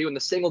Million. We're doing the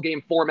single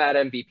game format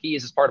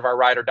MVPs as part of our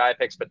ride or die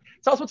picks. But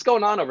tell us what's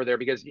going on over there,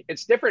 because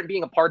it's different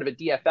being a part of a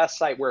DFS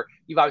site where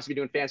you've obviously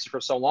been doing fantasy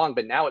for so long,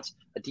 but now it's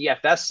a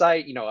DFS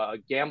site, a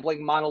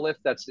gambling monolith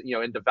that's,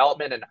 in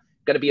development and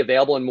going to be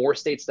available in more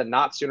states than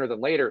not sooner than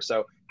later.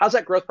 So how's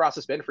that growth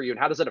process been for you, and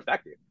how does it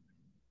affect you?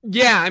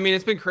 Yeah, I mean,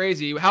 it's been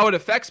crazy. How it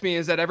affects me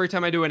is that every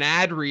time I do an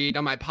ad read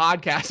on my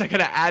podcast, I got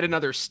to add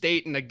another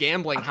state and a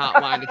gambling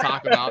hotline to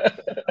talk about.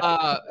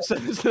 So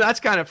that's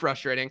kind of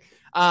frustrating.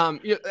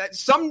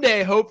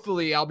 Someday,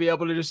 hopefully, I'll be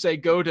able to just say,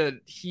 go to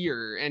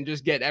here and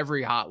just get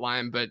every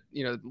hotline, but,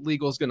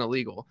 legal is going to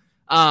legal.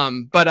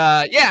 Yeah,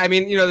 I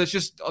mean, there's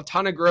just a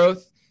ton of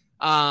growth.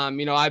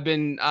 I've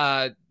been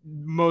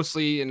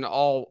mostly and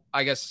all,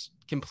 I guess,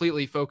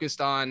 completely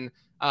focused on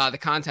the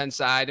content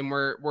side, and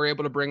we're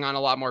able to bring on a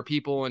lot more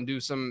people and do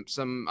some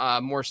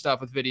more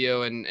stuff with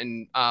video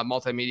and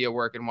multimedia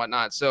work and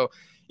whatnot. So,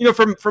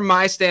 from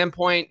my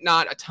standpoint,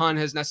 not a ton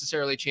has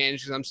necessarily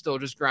changed because I'm still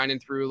just grinding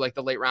through like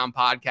the Late Round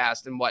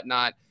podcast and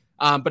whatnot.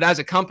 But as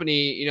a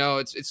company,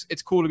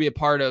 it's cool to be a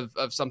part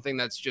of something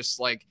that's just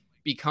like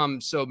become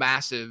so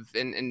massive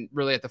and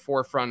really at the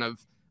forefront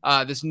of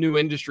this new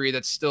industry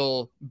that's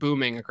still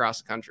booming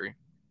across the country.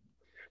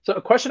 So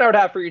a question I would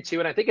have for you too,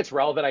 and I think it's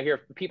relevant. I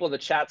hear people in the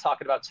chat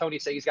talking about Tony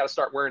say he's got to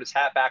start wearing his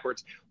hat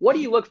backwards. What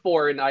do you look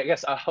for in, I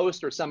guess, a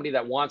host or somebody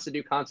that wants to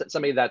do content,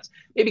 somebody that's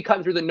maybe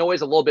cutting through the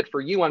noise a little bit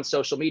for you on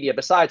social media,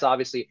 besides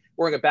obviously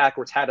wearing a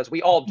backwards hat, as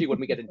we all do when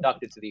we get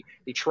inducted to the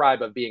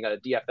tribe of being a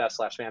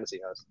DFS/fantasy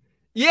host?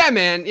 Yeah,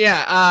 man.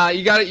 Yeah.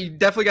 You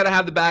definitely got to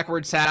have the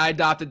backwards hat. I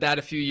adopted that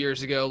a few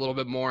years ago, a little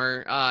bit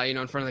more,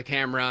 in front of the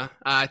camera.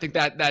 I think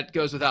that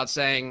goes without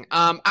saying.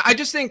 I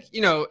just think,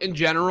 in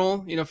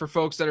general, for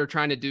folks that are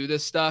trying to do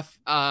this stuff,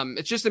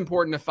 it's just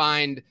important to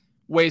find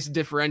ways to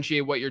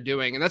differentiate what you're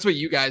doing. And that's what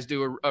you guys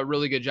do a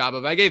really good job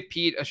of. I gave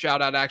Pete a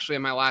shout out actually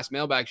in my last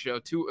mailbag show,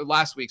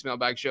 last week's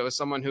mailbag show, as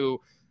someone who,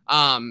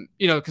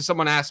 because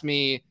someone asked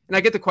me, and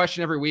I get the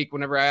question every week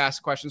whenever I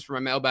ask questions for my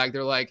mailbag,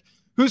 they're like,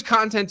 whose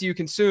content do you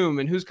consume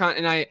and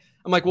and I'm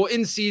like, well,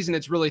 in season,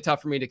 it's really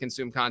tough for me to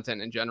consume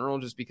content in general,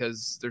 just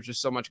because there's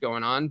just so much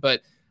going on.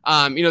 But,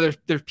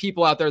 there's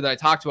people out there that I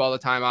talk to all the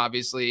time,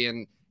 obviously,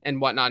 and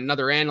whatnot, and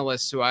other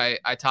analysts who I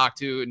talk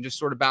to and just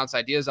sort of bounce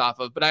ideas off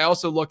of. But I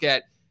also look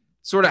at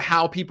sort of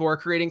how people are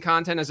creating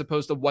content as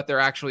opposed to what they're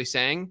actually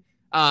saying.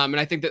 And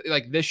I think that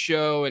like this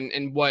show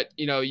and what,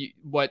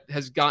 what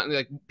has gotten,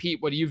 like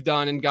Pete, what you've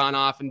done and gone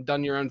off and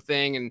done your own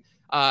thing, and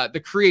the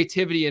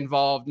creativity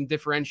involved in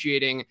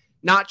differentiating,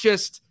 not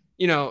just,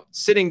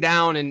 sitting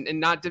down and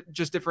not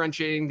just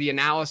differentiating the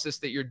analysis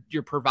that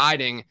you're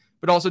providing,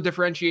 but also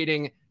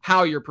differentiating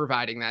how you're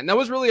providing that. And that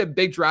was really a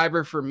big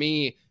driver for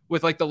me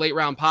with like the Late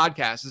Round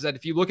podcast, is that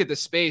if you look at the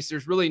space,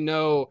 there's really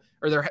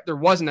there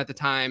wasn't at the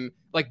time,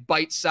 like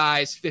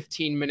bite-sized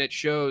 15-minute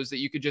shows that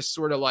you could just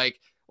sort of like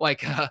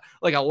a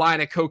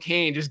line of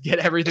cocaine, just get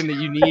everything that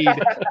you need,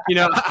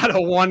 out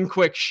of one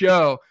quick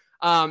show.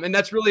 And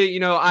that's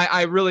really,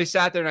 I really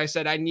sat there and I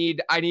said, I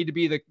need to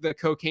be the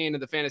cocaine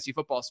of the fantasy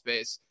football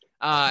space.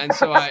 And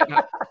so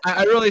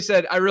I really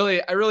said, I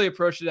really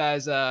approached it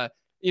as, I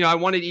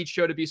wanted each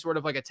show to be sort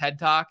of like a TED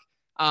Talk.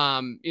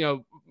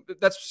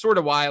 That's sort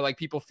of why like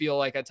people feel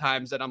like at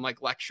times that I'm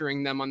like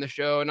lecturing them on the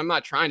show, and I'm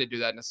not trying to do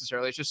that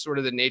necessarily. It's just sort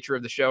of the nature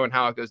of the show and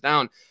how it goes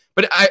down.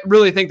 But I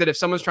really think that if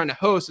someone's trying to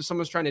host, if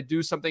someone's trying to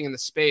do something in the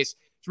space,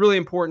 it's really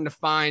important to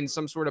find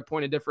some sort of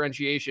point of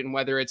differentiation,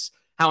 whether it's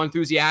how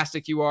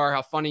enthusiastic you are,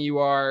 how funny you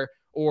are,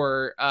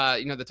 or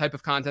the type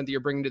of content that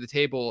you're bringing to the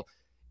table.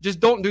 Just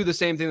don't do the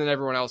same thing that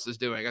everyone else is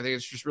doing. I think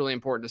it's just really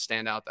important to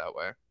stand out that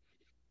way.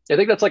 I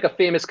think that's like a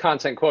famous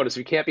content quote: is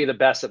we can't be the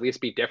best, at least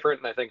be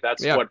different. And I think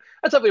that's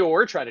definitely what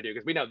we're trying to do,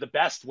 because we know the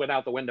best went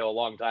out the window a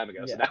long time ago.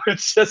 So now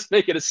it's just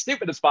make it as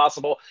stupid as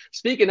possible.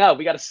 Speaking of,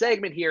 we got a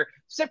segment here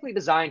simply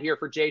designed here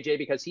for JJ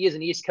because he is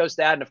an East Coast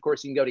dad. And of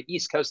course, you can go to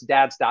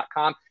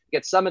eastcoastdads.com,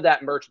 get some of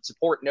that merch and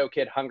support No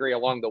Kid Hungry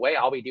along the way.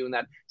 I'll be doing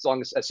that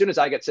as soon as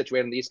I get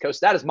situated on the East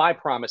Coast. That is my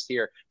promise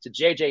here to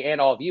JJ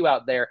and all of you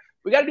out there.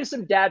 We got to do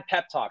some dad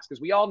pep talks,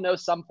 because we all know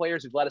some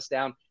players who've let us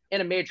down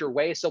in a major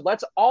way. So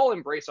let's all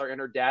embrace our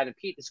inner dad. And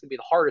Pete, this is going to be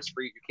the hardest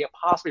for you. You can't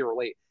possibly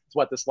relate to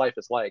what this life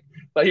is like.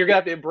 But you're going to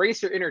have to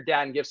embrace your inner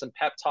dad and give some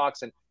pep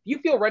talks. And do you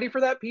feel ready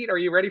for that, Pete? Are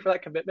you ready for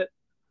that commitment?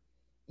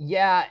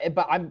 Yeah,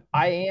 but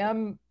I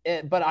am,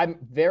 but I'm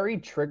very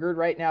triggered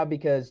right now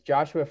because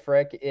Joshua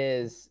Frick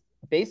is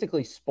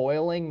basically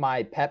spoiling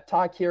my pep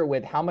talk here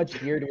with how much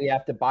gear do we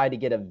have to buy to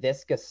get a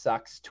Visca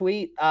sucks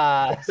tweet.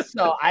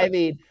 So, I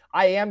mean,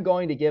 I am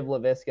going to give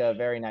Laviska a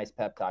very nice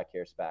pep talk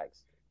here,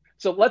 Spags.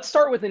 So let's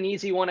start with an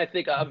easy one. I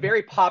think a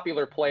very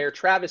popular player,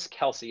 Travis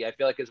Kelce, I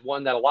feel like is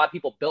one that a lot of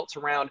people built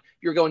around.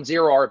 If you're going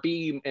zero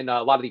RB in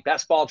a lot of the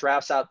best ball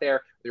drafts out there,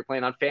 if you're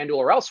playing on FanDuel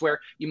or elsewhere,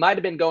 you might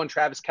have been going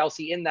Travis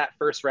Kelce in that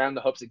first round in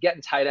the hopes of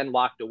getting tight end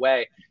locked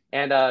away.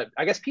 And I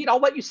guess, Pete, I'll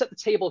let you set the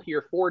table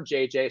here for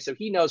JJ so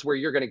he knows where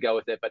you're going to go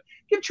with it. But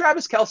give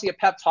Travis Kelce a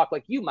pep talk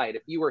like you might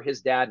if you were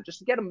his dad, just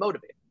to get him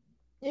motivated.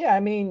 Yeah, I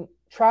mean,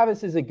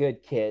 Travis is a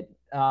good kid.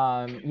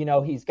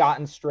 He's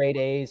gotten straight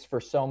A's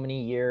for so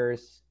many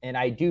years, and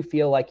I do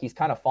feel like he's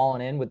kind of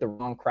fallen in with the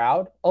wrong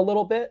crowd a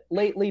little bit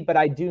lately, but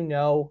I do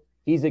know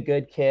he's a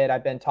good kid.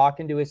 I've been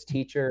talking to his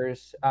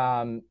teachers,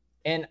 and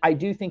I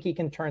do think he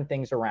can turn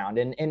things around,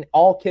 and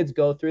all kids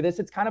go through this.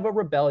 It's kind of a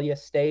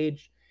rebellious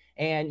stage,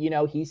 and,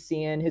 he's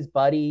seeing his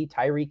buddy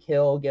Tyreek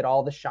Hill get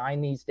all the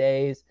shine these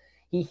days.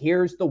 He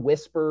hears the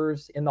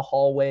whispers in the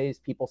hallways,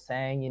 people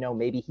saying,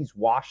 maybe he's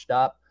washed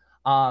up.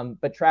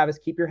 But Travis,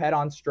 keep your head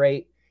on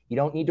straight. You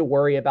don't need to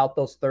worry about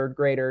those third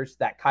graders,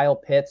 that Kyle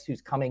Pitts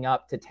who's coming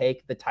up to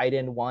take the tight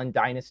end 1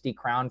 dynasty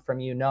crown from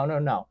you.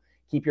 No.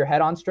 Keep your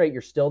head on straight.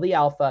 You're still the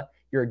alpha.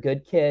 You're a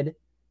good kid.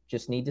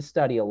 Just need to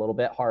study a little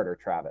bit harder,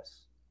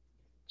 Travis.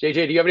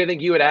 JJ, do you have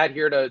anything you would add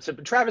here to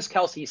Travis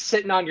Kelce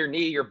sitting on your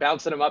knee? You're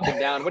bouncing him up and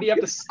down. What do you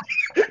have to say?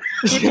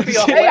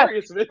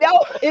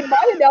 In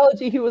my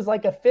analogy, he was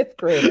like a 5th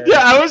grader. Yeah,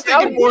 I was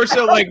thinking more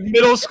so like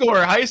middle school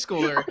or high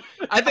schooler.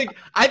 I think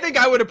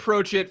I would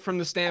approach it from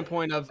the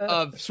standpoint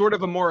of sort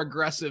of a more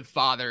aggressive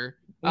father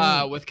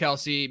with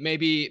Kelce,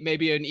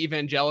 maybe an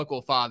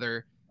evangelical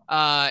father,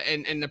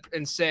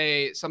 and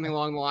say something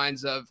along the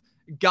lines of,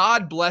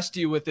 God blessed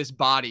you with this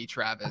body,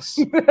 Travis.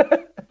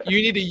 You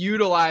need to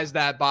utilize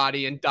that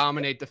body and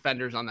dominate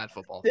defenders on that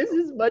football field. This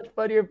is much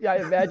funnier if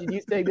I imagine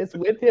you saying this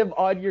with him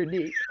on your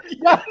knee.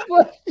 God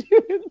bless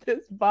you with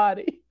this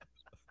body.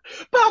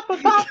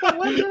 Papa,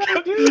 what did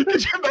I do?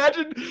 Could you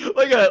imagine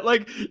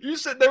like you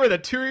sitting there with a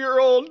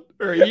 2-year-old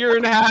or a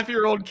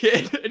 1.5-year-old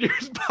kid and you're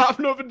just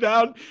popping up and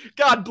down?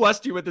 God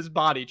blessed you with this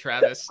body,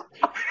 Travis.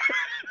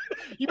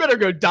 You better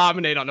go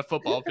dominate on the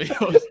football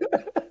field.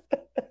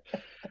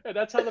 And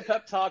that's how the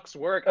pep talks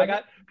work.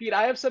 Pete,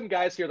 I have some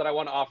guys here that I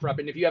want to offer up,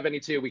 and if you have any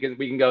too, we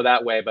can go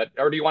that way.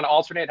 Or do you want to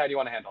alternate? How do you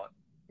want to handle it?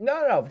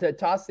 No.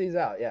 Toss these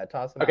out. Yeah,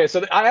 toss them out. Okay,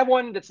 so I have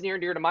one that's near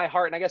and dear to my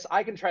heart, and I guess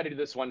I can try to do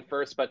this one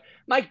first. But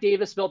Mike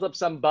Davis built up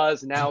some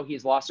buzz. Now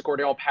he's lost to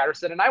Cordarrelle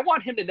Patterson, and I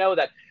want him to know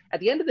that at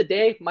the end of the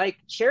day, Mike,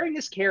 sharing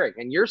is caring,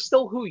 and you're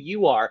still who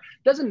you are.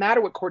 Doesn't matter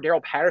what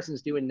Cordarrelle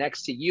Patterson's doing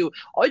next to you.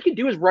 All you can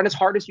do is run as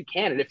hard as you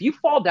can. And if you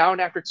fall down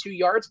after 2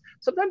 yards,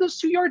 sometimes those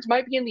 2 yards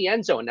might be in the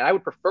end zone. And I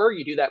would prefer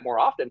you do that more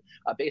often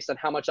based on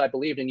how much I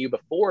believed in you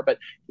before. But at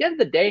the end of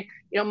the day,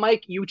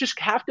 Mike, you just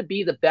have to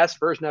be the best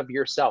version of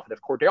yourself. And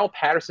if Cordarrelle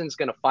Patterson's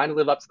going to finally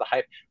live up to the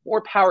hype,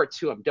 more power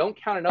to him. Don't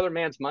count another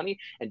man's money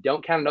and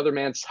don't count another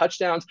man's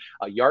touchdowns,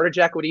 yardage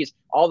equities,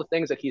 all the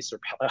things that he's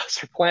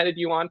supplanted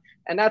you on.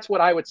 And that's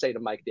what I would say to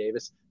Mike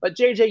Davis. But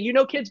JJ, you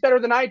know kids better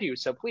than I do.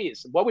 So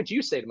please, what would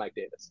you say to Mike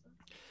Davis?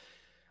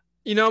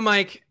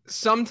 Mike,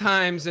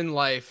 sometimes in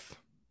life,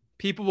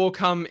 people will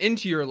come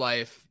into your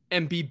life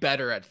and be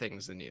better at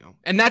things than you.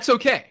 And that's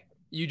okay.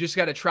 You just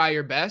got to try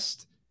your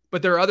best.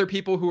 But there are other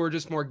people who are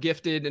just more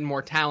gifted and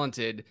more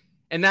talented.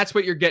 And that's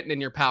what you're getting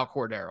in your pal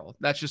Cordarrelle.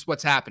 That's just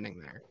what's happening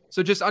there.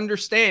 So just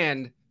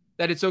understand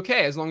that it's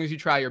okay as long as you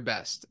try your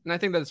best. And I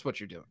think that's what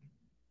you're doing.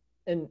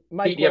 And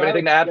Mike, Pete, do you have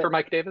anything to add for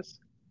Mike Davis?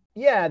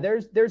 Yeah,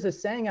 there's a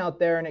saying out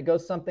there, and it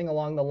goes something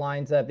along the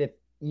lines of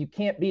you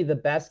can't be the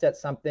best at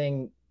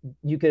something.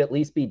 You could at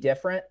least be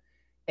different.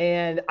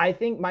 And I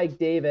think Mike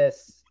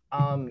Davis,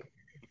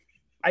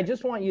 I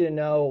just want you to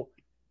know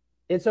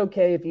it's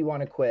okay if you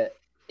want to quit.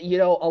 You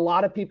know, a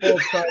lot of people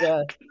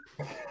try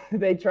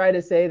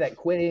to say that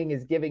quitting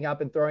is giving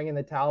up and throwing in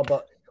the towel,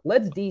 but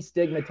let's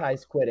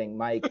destigmatize quitting,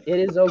 Mike. It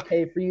is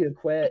okay for you to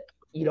quit.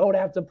 You don't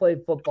have to play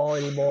football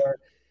anymore.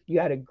 You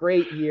had a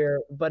great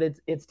year, but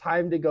it's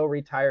time to go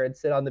retire and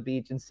sit on the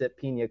beach and sip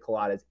pina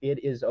coladas.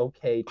 It is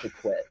okay to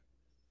quit.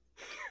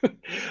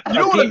 You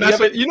don't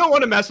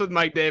want to mess with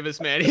Mike Davis,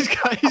 man. He's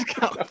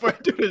got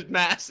what dude is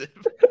massive.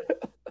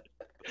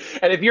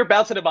 And if you're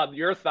bouncing him on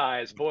your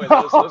thighs, boy,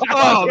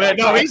 oh man,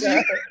 no,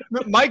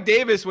 Mike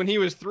Davis when he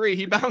was 3,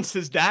 he bounced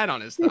his dad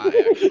on his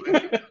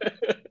thigh.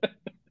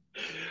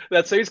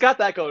 So he's got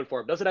that going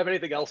for him. Doesn't have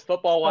anything else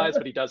football-wise,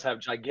 but he does have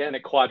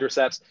gigantic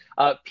quadriceps.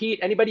 Pete,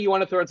 anybody you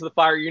want to throw into the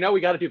fire? You know we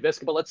got to do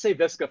Visca, but let's say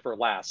Visca for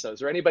last. So is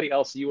there anybody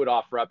else you would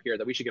offer up here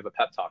that we should give a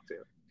pep talk to?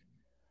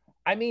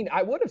 I mean,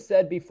 I would have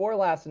said before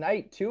last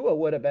night, Tua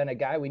would have been a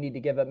guy we need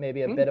to give up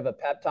maybe a bit of a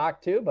pep talk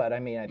to, but I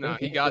mean, I think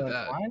he got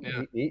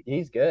that. Yeah.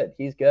 He's good.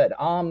 He's good.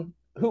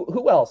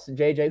 Who else,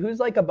 JJ? Who's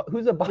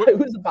a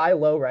buy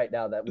low right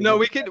now?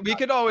 We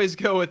could always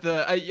go with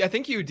I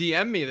think you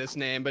DM me this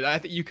name, but I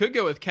think you could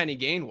go with Kenny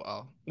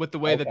Gainwell with the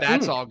way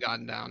that's all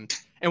gone down.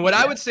 And what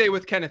I would say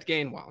with Kenneth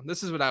Gainwell,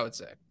 this is what I would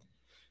say.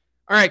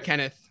 All right,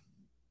 Kenneth,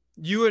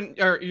 you and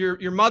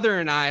your mother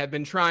and I have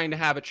been trying to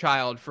have a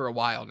child for a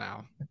while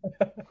now.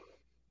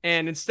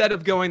 And instead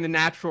of going the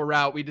natural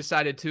route, we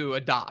decided to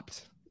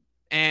adopt.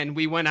 And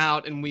we went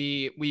out and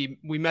we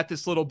met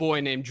this little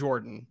boy named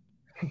Jordan.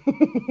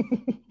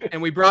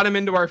 And we brought him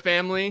into our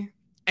family.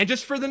 And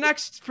just for the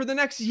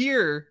next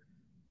year,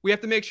 we have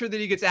to make sure that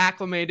he gets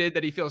acclimated,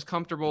 that he feels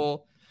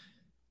comfortable.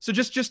 So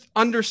just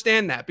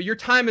understand that. But your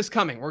time is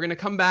coming. We're going to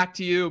come back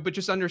to you, but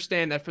just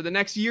understand that for the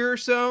next year or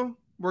so,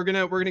 we're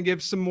going to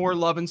give some more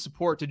love and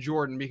support to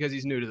Jordan because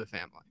he's new to the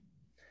family.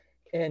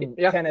 And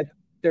Kenneth,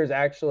 there's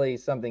actually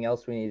something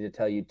else we need to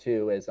tell you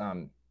too, is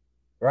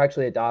we're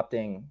actually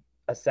adopting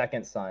a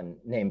second son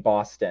named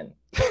Boston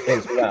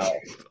as well.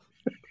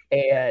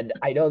 And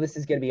I know this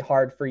is going to be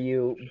hard for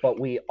you, but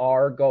we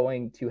are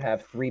going to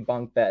have 3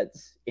 bunk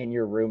beds in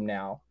your room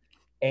now.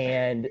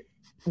 And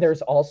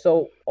there's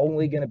also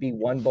only going to be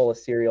 1 bowl of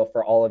cereal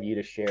for all of you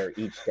to share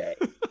each day.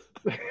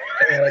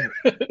 And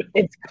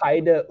it's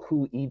kind of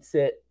who eats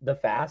it the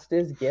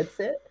fastest gets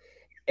it.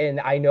 And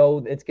I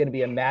know it's going to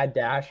be a mad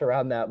dash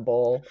around that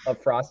bowl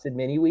of frosted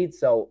mini wheats.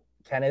 So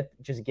Kenneth,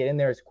 just get in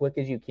there as quick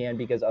as you can,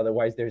 because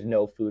otherwise there's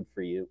no food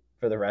for you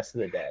for the rest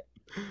of the day.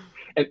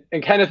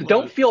 And Kenneth,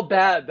 don't feel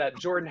bad that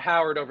Jordan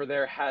Howard over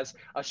there has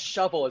a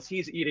shovel as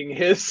he's eating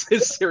his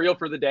cereal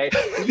for the day.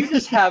 You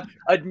just have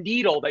a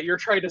needle that you're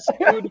trying to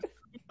spoon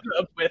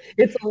up with.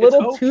 It's a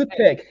little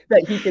toothpick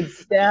that he can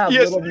stab. He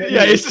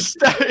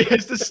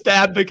has to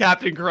stab the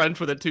Captain Crunch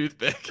with a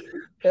toothpick.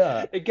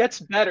 Yeah. It gets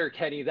better,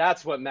 Kenny.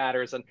 That's what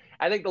matters. And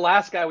I think the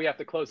last guy we have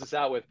to close this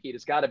out with, Pete,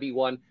 has got to be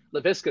one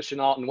Laviska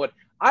Shenault. And what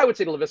I would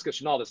say to Laviska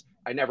Shenault is,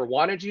 I never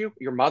wanted you.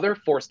 Your mother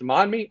forced them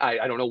on me.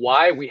 I don't know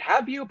why we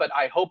have you, but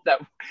I hope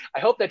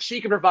that she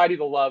can provide you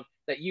the love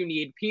that you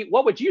need. Pete,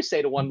 what would you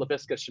say to one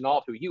Laviska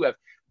Shenault who you have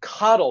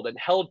coddled and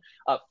held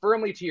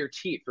firmly to your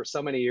teeth for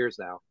so many years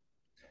now?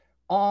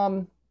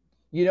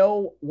 You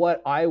know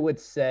what I would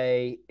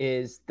say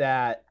is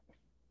that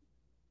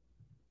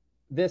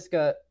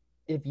Visca,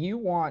 if you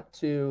want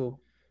to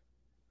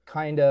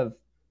kind of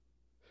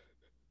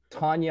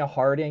Tanya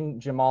Harding,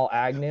 Jamal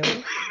Agnew,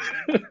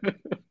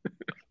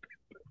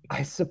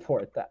 I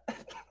support that.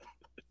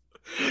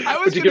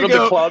 Would you give him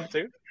the club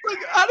too? Like,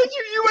 how did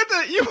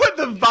you went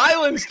the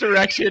violence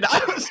direction?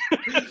 I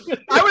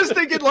was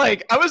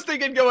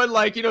thinking going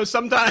like, you know,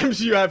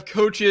 sometimes you have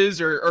coaches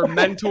or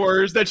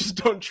mentors that just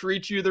don't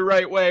treat you the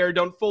right way or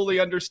don't fully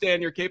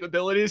understand your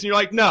capabilities. And you're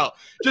like, no,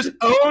 just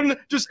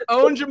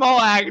own Jamal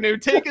Agnew,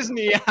 take his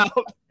knee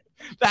out.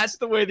 That's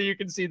the way that you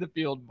can see the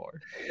field more.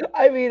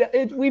 I mean,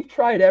 we've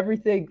tried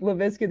everything.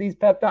 Laviska, these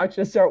pep talks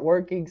just aren't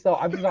working. So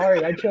I'm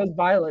sorry, I chose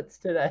violence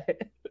today.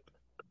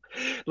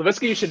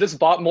 Laviska, you should just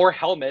bought more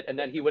helmet, and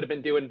then he would have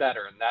been doing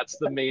better. And that's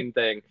the main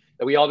thing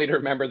that we all need to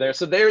remember there.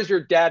 So there's your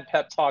dad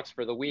pep talks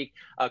for the week,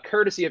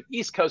 courtesy of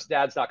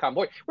EastCoastDads.com.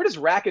 Boy, we're just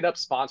racking up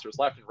sponsors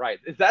left and right.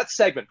 That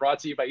segment brought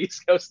to you by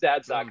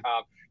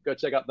EastCoastDads.com. Go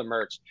check out the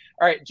merch.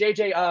 All right,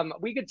 JJ,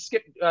 we could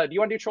skip. Do you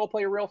want to do troll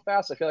player real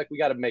fast? I feel like we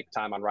got to make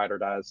time on Ride or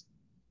Dies.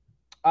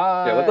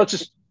 Let's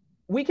just.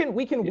 We can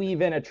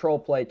weave in a troll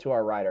play to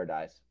our Ride or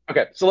Dies.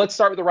 Okay, so let's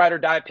start with the Ride or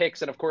Die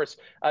picks. And of course,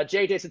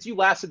 JJ, since you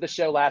lasted the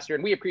show last year,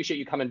 and we appreciate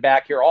you coming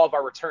back here, all of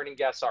our returning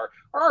guests are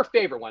our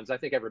favorite ones. I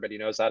think everybody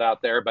knows that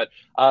out there. But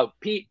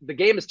Pete, the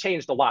game has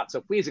changed a lot.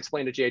 So please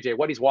explain to JJ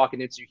what he's walking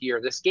into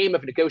here, this game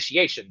of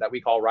negotiation that we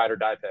call Ride or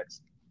Die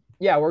picks.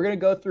 Yeah, we're going to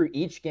go through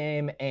each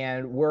game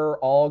and we're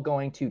all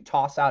going to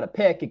toss out a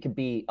pick. It could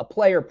be a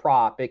player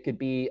prop. It could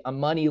be a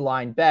money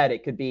line bet.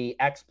 It could be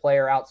X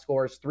player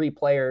outscores 3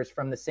 players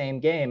from the same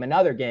game,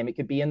 another game. It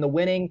could be in the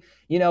winning,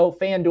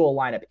 FanDuel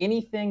lineup,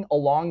 anything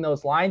along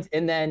those lines.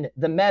 And then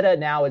the meta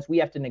now is we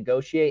have to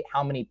negotiate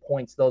how many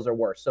points those are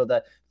worth. So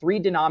the 3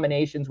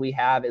 denominations we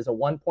have is a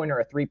 1-pointer,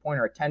 a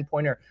 3-pointer, a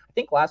 10-pointer. I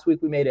think last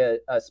week we made a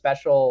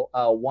special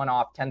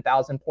one-off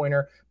 10,000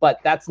 pointer, but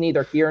that's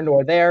neither here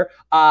nor there.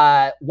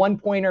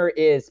 1-pointer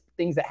is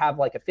things that have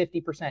like a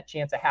 50%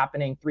 chance of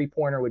happening.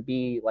 3-pointer would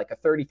be like a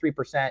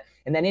 33%.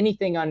 And then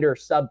anything under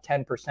sub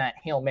 10%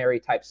 Hail Mary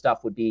type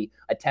stuff would be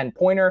a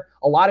 10-pointer.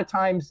 A lot of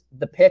times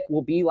the pick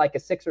will be like a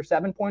 6 or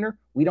 7-pointer.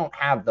 We don't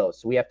have those.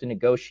 So we have to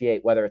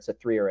negotiate whether it's a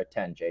 3 or a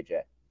 10,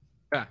 JJ.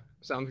 Yeah,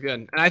 sounds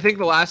good. And I think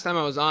the last time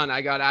I was on,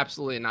 I got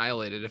absolutely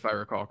annihilated, if I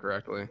recall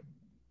correctly.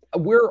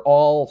 We're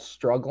all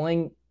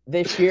struggling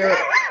this year.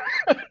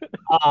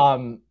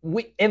 And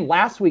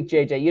last week,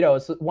 JJ,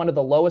 it's one of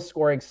the lowest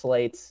scoring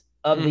slates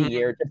of the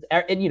year.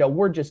 And,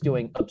 we're just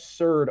doing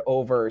absurd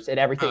overs and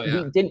everything. Oh,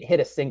 yeah. We didn't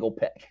hit a single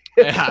pick.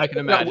 Yeah, I can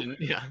imagine.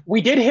 Yeah.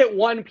 We did hit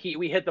one, Pete.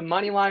 We hit the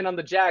money line on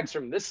the Jags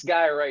from this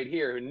guy right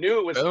here who knew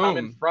it was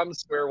coming from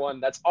square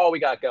one. That's all we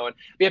got going.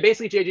 But yeah,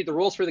 basically, JJ, the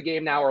rules for the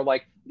game now are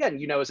like, again,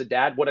 as a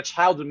dad, what a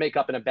child would make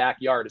up in a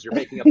backyard is you're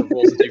making up the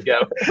rules as you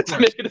go to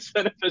make it as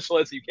beneficial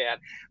as you can.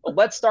 But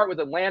let's start with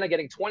Atlanta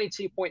getting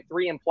 22.3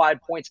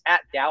 implied points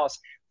at Dallas.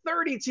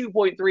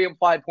 32.3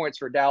 implied points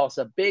for Dallas,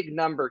 a big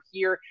number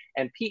here.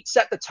 And Pete,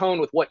 set the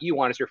tone with what you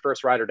want as your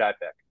first ride or die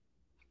pick.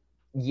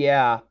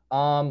 Yeah,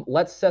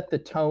 let's set the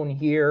tone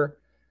here.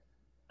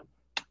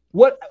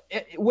 What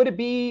would it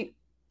be?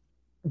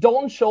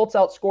 Dalton Schultz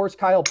outscores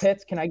Kyle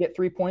Pitts. Can I get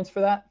 3 points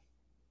for that?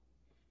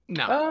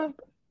 No.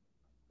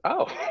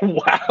 Oh,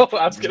 wow.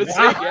 I was going to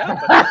say,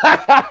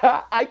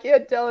 yeah. I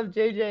can't tell if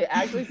JJ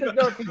actually said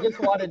no, if he just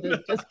wanted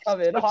to just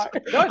come in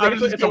hard. No, I was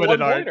just coming in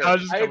hard.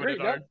 I agree.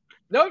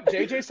 No,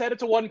 JJ said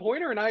it's a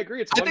 1-pointer, and I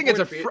agree. I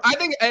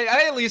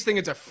at least think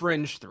it's a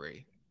fringe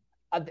 3.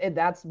 And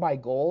that's my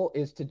goal,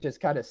 is to just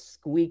kind of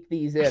squeak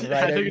these in,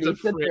 right? I think it's a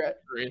fringe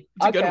 3.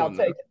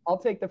 Okay, I'll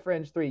take the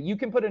fringe 3. You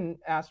can put an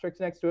asterisk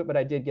next to it, but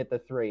I did get the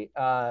 3.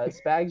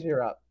 Spags,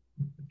 you're up.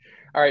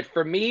 All right,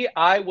 for me,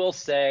 I will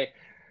say,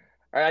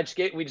 all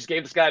right, we just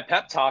gave this guy a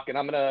pep talk, and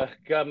I'm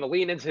gonna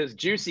lean into his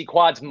juicy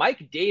quads.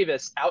 Mike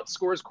Davis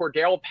outscores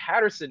Cordell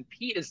Patterson.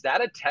 Pete, is that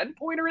a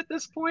 10-pointer at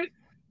this point?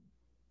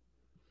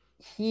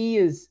 He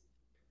is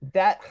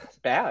that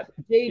bad.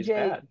 JJ,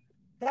 bad.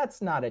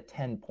 That's not a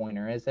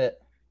 10-pointer, is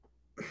it?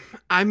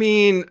 I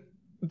mean,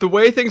 the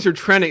way things are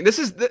trending,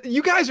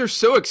 you guys are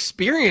so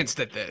experienced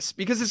at this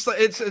because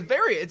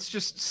it's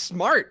just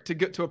smart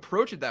to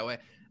approach it that way.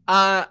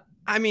 I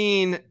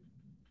mean,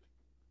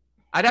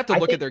 I'd have to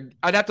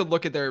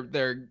look at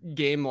their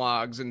game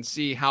logs and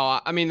see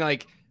how. I mean,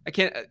 like,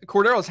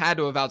 Cordarrelle's had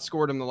to have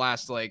outscored him the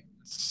last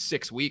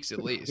 6 weeks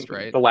at least,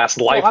 right? The last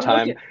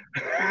lifetime.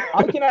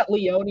 I'm looking at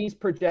Leone's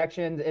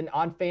projections, and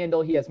on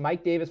FanDuel, he has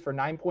Mike Davis for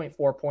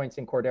 9.4 points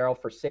and Cordarrelle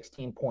for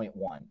 16.1.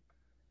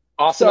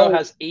 Osimo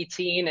has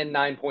 18 and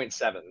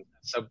 9.7.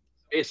 So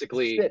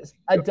basically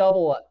a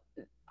double.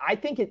 I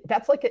think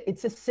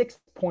it's a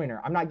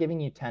 6-pointer. I'm not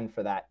giving you 10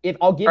 for that. If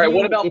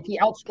he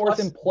outscores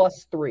him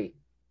plus 3.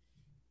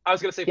 I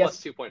was going to say plus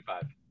 2.5.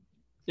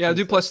 Yeah, I'll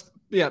do plus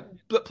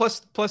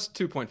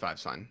 2.5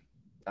 is fine.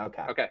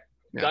 Okay.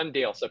 Yeah. Done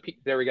deal. So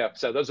there we go.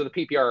 So those are the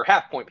PPR or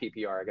half point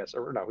PPR, I guess.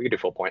 Or no, we can do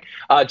full point.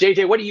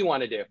 JJ, what do you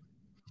want to do?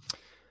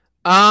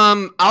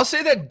 I'll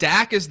say that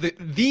Dak is the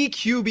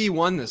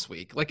QB1 this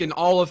week, like in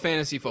all of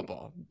fantasy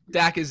football.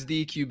 Dak is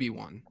the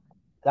QB1.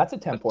 That's a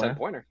 10-pointer.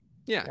 10-pointer.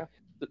 Yeah.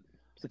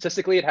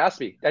 Statistically, it has to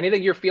be.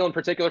 Anything you're feeling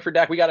particular for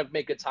Dak? We got to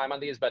make good time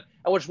on these, but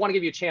I just want to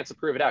give you a chance to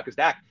prove it out because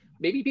Dak,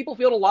 maybe people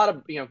feel a lot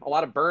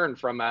of burn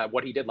from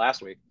what he did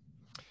last week.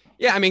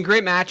 Yeah, I mean,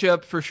 great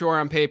matchup for sure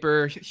on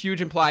paper. Huge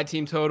implied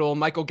team total.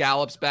 Michael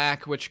Gallup's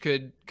back, which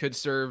could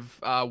serve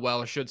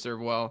well or should serve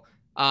well.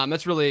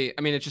 That's really,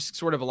 I mean, it's just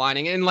sort of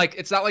aligning. And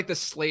it's not like the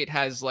slate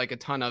has a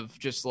ton of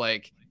just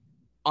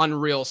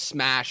unreal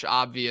smash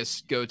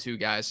obvious go-to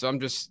guys. So I'm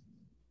just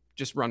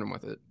running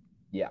with it.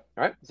 Yeah.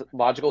 All right. It's a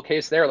logical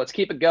case there. Let's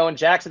keep it going.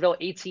 Jacksonville,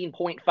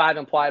 18.5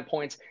 implied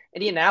points.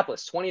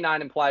 Indianapolis,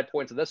 29 implied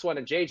points of this one.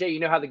 And JJ,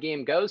 you know how the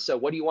game goes. So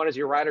what do you want as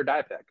your ride or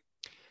die pick?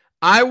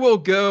 I will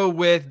go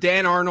with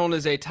Dan Arnold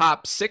as a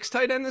top 6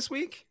 tight end this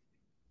week.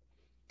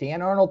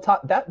 Dan Arnold,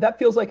 that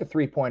feels like a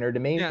 3-pointer to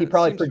me. Yeah, he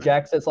probably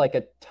projects as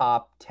a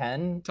top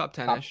 10. Top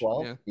 10. Top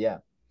 12. Yeah.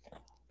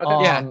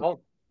 Okay.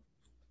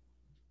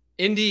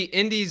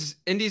 Indy's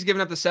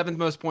given up the 7th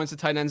most points to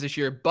tight ends this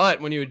year,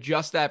 but when you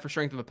adjust that for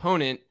strength of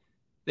opponent,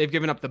 they've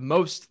given up the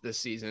most this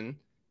season.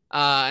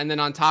 And then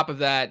on top of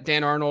that,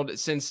 Dan Arnold,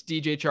 since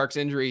DJ Chark's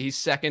injury, he's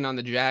second on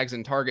the Jags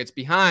in targets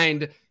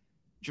behind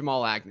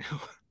Jamal Agnew.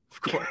 Of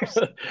course.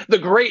 The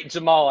great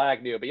Jamal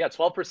Agnew. But yeah,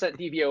 12%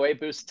 DVOA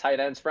boost tight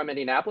ends from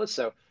Indianapolis.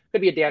 So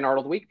could be a Dan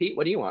Arnold week. Pete,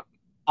 what do you want?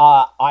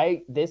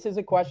 This is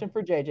a question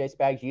for JJ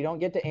Spags. You don't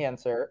get to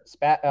answer.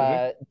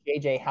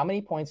 JJ, how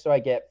many points do I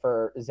get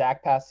for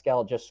Zach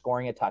Pascal just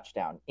scoring a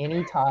touchdown?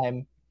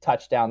 Anytime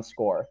touchdown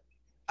score.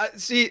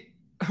 See,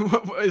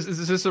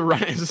 is this a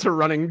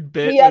running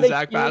bit with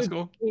Zach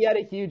Pascal? We had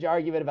a huge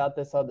argument about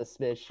this on the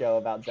Smith show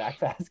about Zach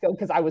Pascal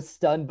because I was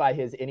stunned by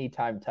his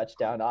anytime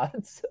touchdown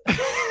odds.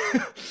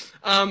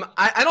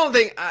 I don't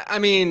think. I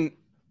mean,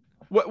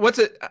 what's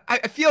it?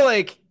 I feel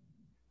like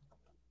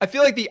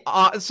the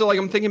so like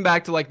I'm thinking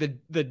back to like the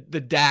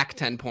Dak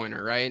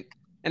 10-pointer, right?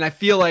 And I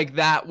feel like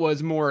that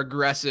was more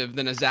aggressive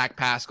than a Zach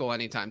Pascal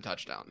anytime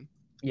touchdown.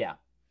 Yeah,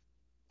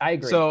 I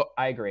agree.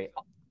 I agree.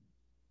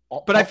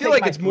 But I feel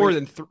like it's more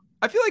than 3.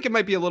 I feel like it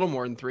might be a little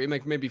more than 3,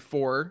 like maybe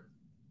 4.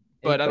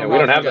 But I don't know. We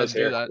don't have those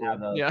here. Yeah,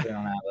 we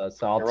don't have those.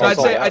 So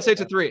I'd say it's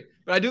a 3.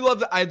 But I do love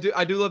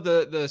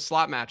the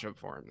slot matchup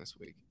for him this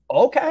week.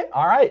 Okay,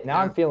 all right. Now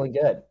I'm feeling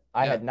good.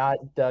 I had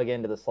not dug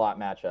into the slot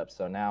matchup,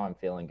 so now I'm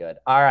feeling good.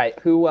 All right,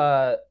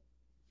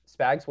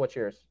 Spags, what's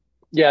yours?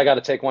 Yeah, I got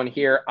to take one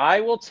here.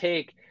 I will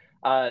take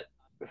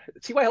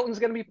T.Y. Hilton's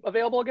going to be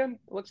available again,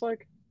 it looks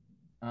like.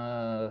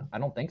 I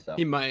don't think so.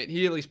 He might.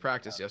 He at least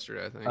practiced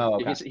yesterday, I think. Oh,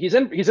 okay. He's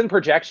in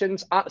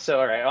projections. So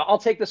all right, I'll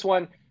take this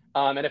one.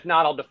 And if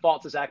not, I'll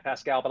default to Zach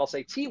Pascal. But I'll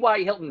say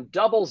T.Y. Hilton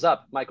doubles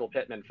up Michael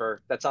Pittman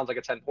for that sounds like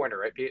a 10-pointer,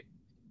 right, Pete?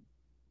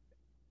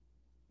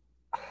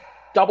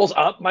 Doubles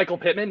up Michael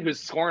Pittman, who's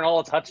scoring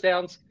all the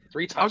touchdowns,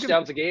 3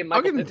 touchdowns a game.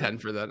 I'll give him 10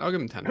 for that. I'll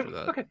give him 10 for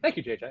that. Okay, thank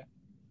you, JJ.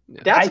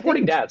 Yeah. Dad's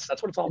supporting dads.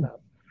 That's what it's all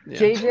about. Yeah.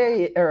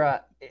 JJ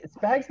or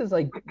Spags is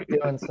like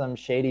doing some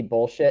shady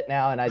bullshit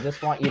now, and I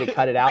just want you to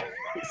cut it out.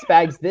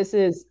 Spags, this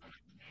is.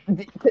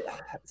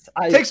 It's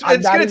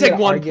going to take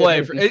one play.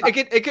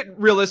 It could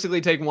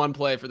realistically take one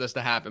play for this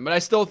to happen, but I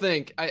still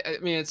think. I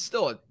mean, it's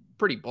still a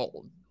pretty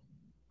bold.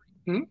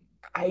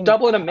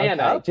 Doubling a man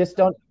up. Just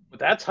don't.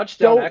 With that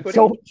touchdown equity.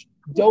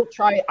 Don't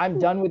try. I'm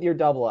done with your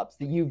double ups.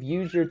 You've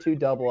used your 2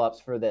 double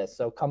ups for this,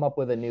 so come up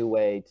with a new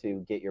way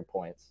to get your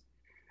points.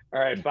 All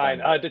right, fine.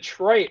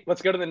 Detroit,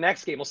 let's go to the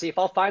next game. We'll see if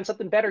I'll find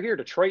something better here.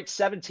 Detroit,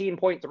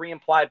 17.3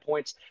 implied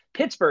points.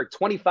 Pittsburgh,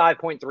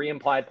 25.3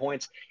 implied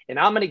points. And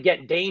I'm going to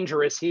get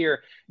dangerous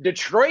here.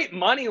 Detroit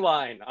money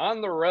line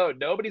on the road.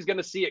 Nobody's going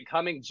to see it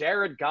coming.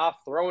 Jared Goff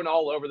throwing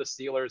all over the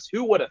Steelers.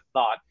 Who would have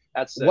thought?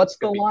 What's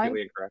the line?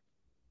 Incorrect.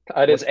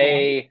 It is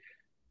a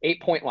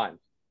 8-point line.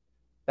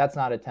 That's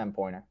not a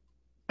 10-pointer.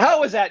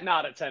 How is that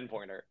not a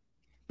 10-pointer?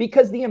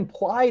 Because the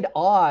implied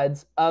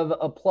odds of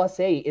a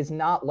 +8 is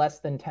not less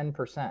than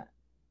 10%.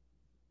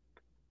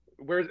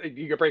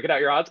 You can break it out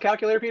your odds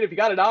calculator, Pete. If you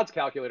got an odds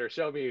calculator,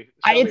 show me.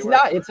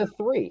 It's a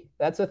 3.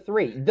 That's a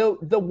 3.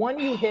 The one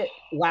you hit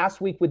last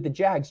week with the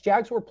Jags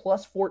were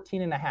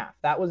 +14.5.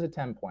 That was a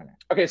 10-pointer.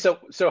 Okay, so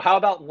how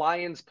about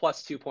Lions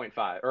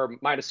 +2.5 or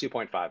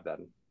 -2.5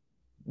 then?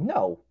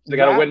 No, they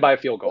got to win by a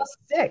field goal.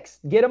 +6.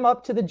 Get them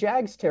up to the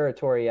Jags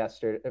territory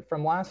yesterday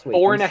from last week.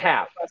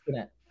 4.5.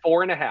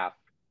 4.5.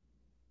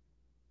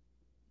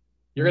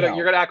 You're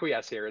gonna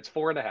acquiesce here. It's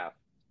 4.5.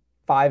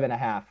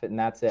 5.5, and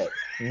that's it.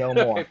 No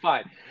more. Okay,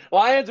 fine.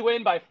 Lions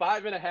win by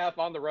 5.5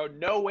 on the road.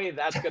 No way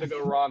that's gonna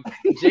go wrong.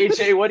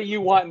 JJ, what do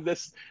you want in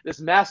this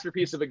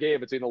masterpiece of a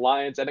game between the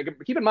Lions and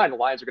keep in mind the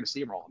Lions are gonna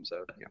steamroll them.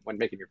 So when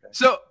making your pick.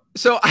 So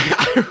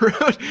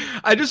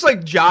I just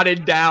like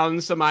jotted down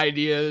some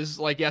ideas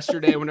like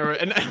yesterday whenever,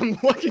 and I'm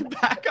looking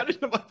back on it.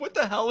 I'm like, what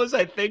the hell was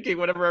I thinking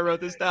whenever I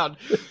wrote this down?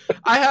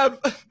 I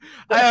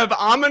have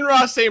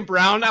Amon-Ra St.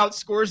 Brown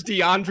outscores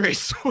DeAndre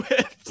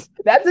Swift.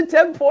 That's a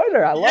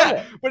 10-pointer. I love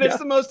it. But it's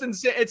the most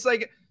insane. It's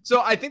like,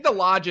 so I think the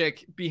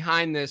logic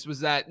behind this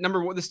was that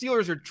number one, the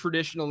Steelers are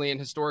traditionally and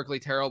historically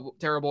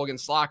terrible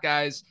against slot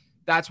guys.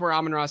 That's where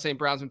Amon-Ra St.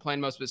 Brown's been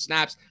playing most of his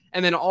snaps.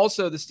 And then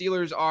also the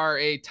Steelers are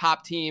a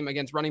top team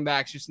against running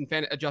backs just in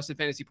adjusted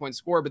fantasy points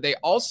scored, but they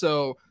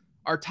also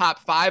are top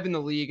 5 in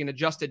the league in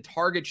adjusted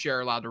target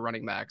share allowed to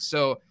running backs.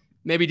 So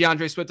maybe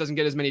DeAndre Swift doesn't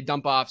get as many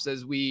dump offs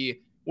as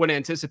we would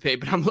anticipate,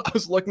 but I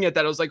was looking at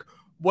that. I was like,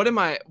 what am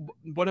I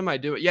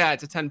doing? Yeah,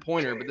 it's a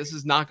 10-pointer, but this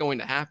is not going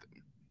to happen.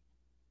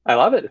 I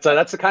love it. So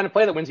that's the kind of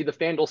play that wins you the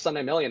FanDuel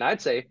Sunday Million, I'd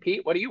say.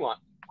 Pete, what do you want?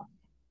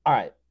 All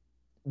right.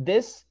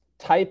 This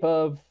type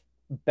of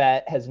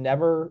bet has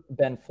never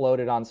been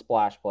floated on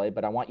Splash Play,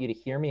 but I want you to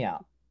hear me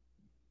out.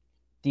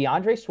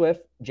 DeAndre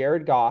Swift,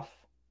 Jared Goff,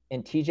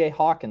 and TJ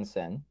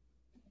Hawkinson,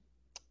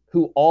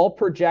 who all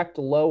project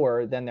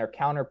lower than their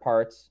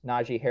counterparts,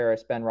 Najee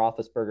Harris, Ben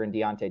Roethlisberger, and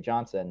Deontay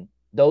Johnson.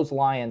 Those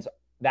Lions,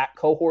 that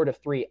cohort of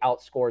 3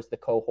 outscores the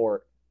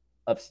cohort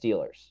of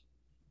Steelers.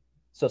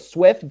 So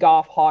Swift,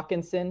 Goff,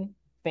 Hawkinson,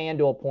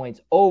 FanDuel points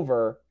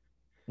over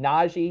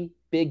Najee,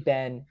 Big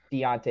Ben,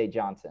 Deontay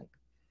Johnson.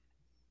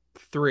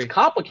 3. It's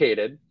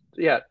complicated.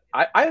 Yeah,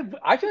 I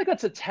feel like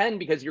that's a 10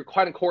 because you're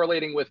kind of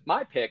correlating with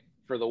my pick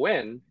for the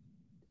win.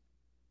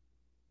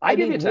 I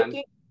give you a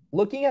 10.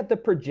 Looking at the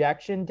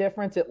projection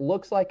difference, it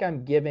looks like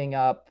I'm giving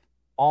up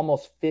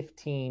almost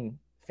 15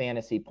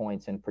 fantasy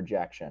points in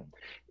projection.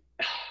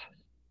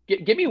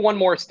 Give me one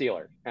more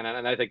Steeler, and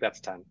I think that's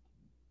 10.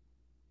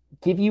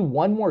 Give you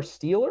one more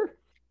Steeler?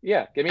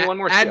 Yeah, give me one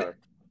more Steeler.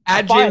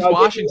 Add Fine, James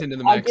Washington to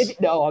the mix.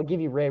 I'll give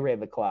you Ray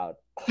McCloud.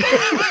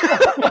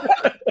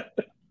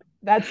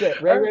 That's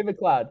it. Ray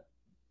McCloud.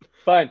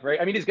 Fine, right?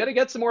 I mean, he's going to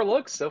get some more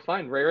looks, so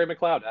fine. Ray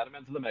McCloud, add him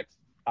into the mix.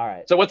 All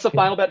right. So what's the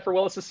final bet for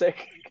Willis'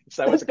 sake?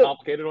 That was a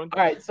complicated one.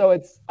 All right. So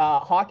it's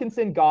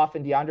Hawkinson, Goff,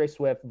 and DeAndre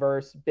Swift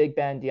versus Big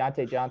Ben,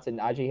 Deontay Johnson,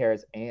 Najee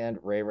Harris, and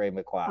Ray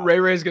McCloud.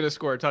 Ray's going to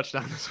score a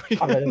touchdown this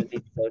week. I'm going to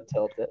be so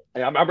tilted.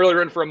 Hey, I'm really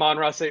rooting for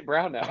Amon-Ra St.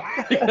 Brown now.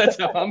 That's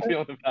how I'm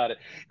feeling about it.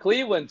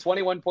 Cleveland,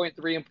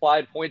 21.3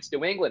 implied points.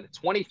 New England,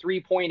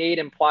 23.8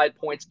 implied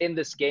points in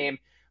this game.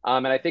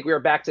 And I think we are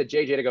back to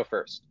JJ to go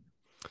first.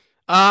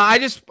 I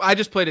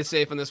just played it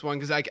safe on this one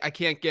because I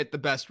can't get the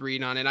best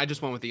read on it. I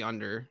just went with the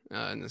under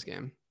in this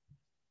game.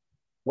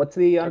 What's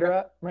the under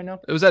at right now?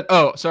 It was at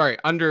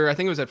under. I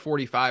think it was at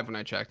 45 when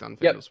I checked on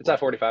FanDuel. Yep, it's at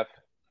 45.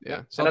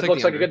 Yeah, so that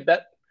looks like a good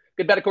bet.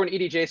 Good bet according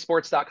to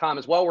EDJSports.com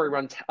as well, where we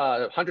run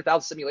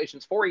 100,000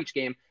 simulations for each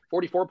game.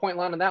 44-point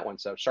line on that one.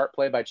 So sharp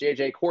play by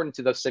JJ according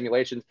to those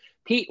simulations.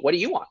 Pete, what do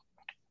you want?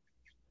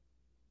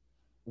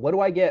 What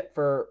do I get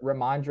for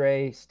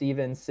Ramondre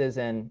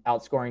Stevenson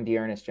outscoring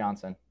Dearness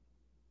Johnson?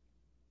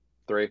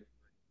 3.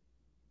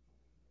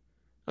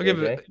 I'll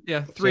give it,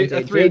 3.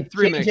 JJ,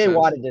 Three makes sense. JJ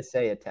wanted to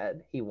say a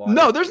 10. He wanted.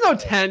 No, there's no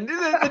 10.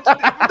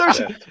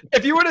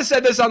 If you would have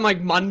said this on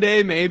like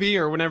Monday, maybe,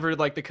 or whenever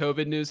like the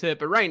COVID news hit,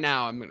 but right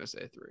now I'm gonna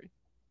say 3.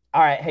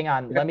 All right, hang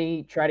on. Let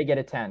me try to get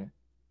a 10.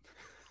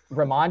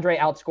 Ramondre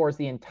outscores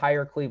the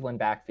entire Cleveland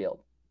backfield.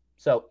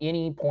 So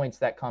any points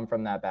that come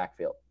from that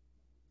backfield.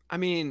 I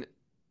mean,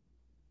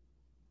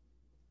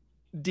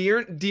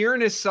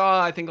 Dearness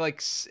saw, I think, like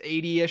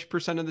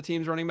 80-ish% of the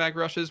team's running back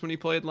rushes when he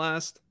played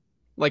last.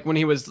 Like when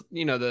he was,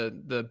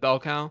 the bell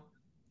cow.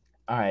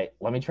 All right,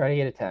 let me try to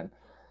get a 10.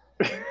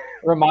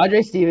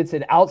 Ramondre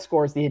Stevenson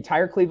outscores the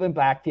entire Cleveland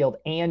backfield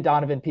and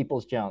Donovan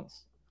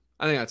Peoples-Jones.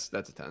 I think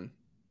that's a 10.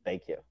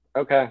 Thank you.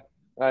 Okay.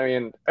 I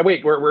mean,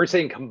 wait, we're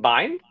saying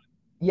combined?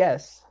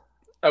 Yes.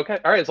 Okay.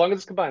 All right. As long as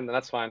it's combined, then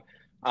that's fine.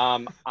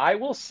 I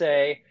will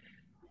say,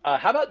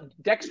 how about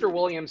Dexter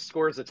Williams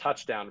scores a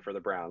touchdown for the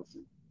Browns?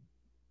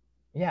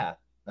 Yeah,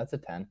 that's a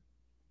 10.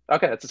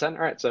 Okay, that's a 10.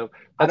 All right. So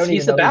I don't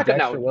he's even the know who backup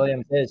Dexter now.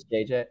 Williams is,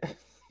 JJ.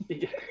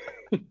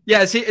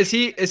 Yeah, is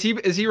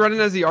he running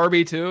as the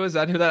RB2? Is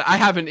that who that? I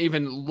haven't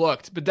even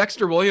looked, but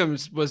Dexter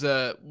Williams was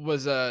a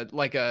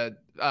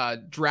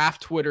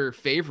draft Twitter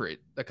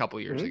favorite a couple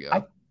years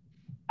ago.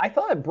 I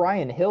thought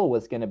Brian Hill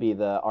was going to be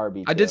the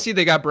RB2. I did see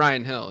they got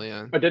Brian Hill,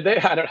 yeah. But did they?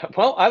 I don't know.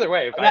 Well, either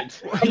way.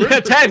 Yeah,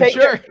 10,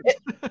 sure.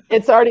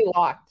 It's already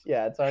locked.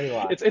 Yeah, it's already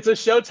locked. It's a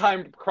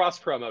Showtime cross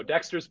promo.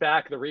 Dexter's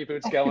back. The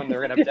reboot's going.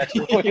 They're going to have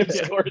Dexter Williams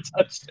score a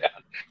touchdown.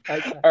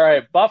 Okay. All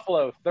right.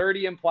 Buffalo,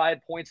 30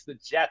 implied points. The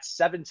Jets,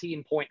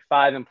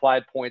 17.5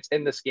 implied points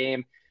in this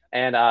game.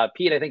 And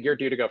Pete, I think you're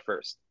due to go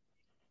first.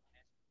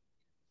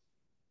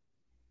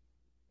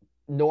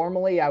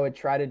 Normally, I would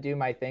try to do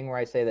my thing where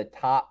I say the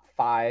top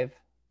 5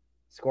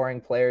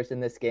 scoring players in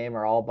this game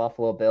are all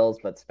Buffalo Bills,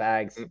 but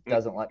Spags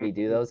doesn't let me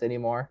do those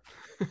anymore.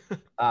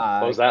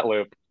 Close that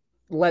loop.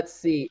 Let's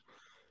see.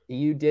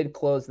 You did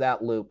close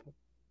that loop.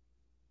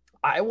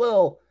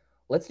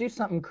 Let's do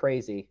something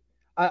crazy.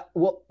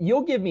 Well,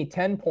 you'll give me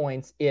 10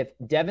 points if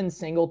Devin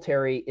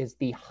Singletary is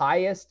the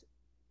highest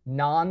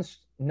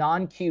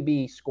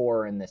non-QB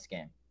scorer in this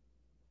game.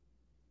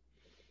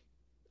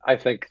 I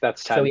think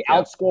that's 10. So he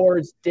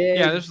outscores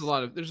Diggs.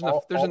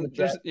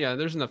 Yeah,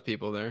 there's enough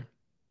people there.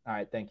 All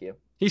right, thank you.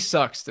 He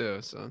sucks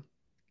too, so.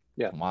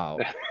 Yeah. Wow.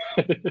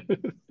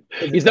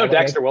 He's no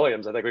Dexter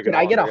Williams. I think we could. Can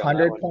I get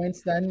 100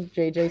 points then,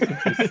 JJ?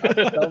 Since he sucks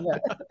so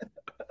bad?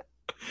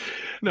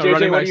 No, JJ,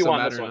 running what backs do you don't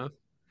want matter this one? enough.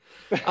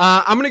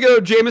 I'm gonna go.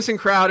 Jamison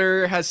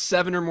Crowder has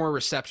 7 or more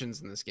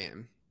receptions in this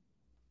game.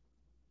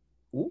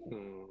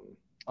 Ooh.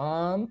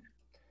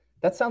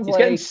 That sounds He's like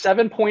getting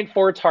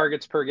 7.4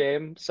 targets per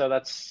game, so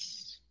that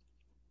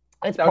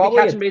would be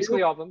catching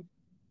basically all of them.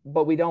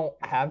 But we don't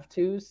have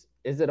 2s.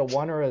 Is it a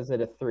 1 or is it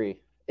a 3?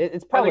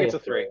 It's I probably think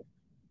it's a 3.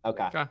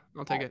 Okay. Okay,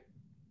 I'll take it.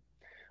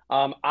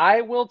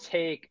 I will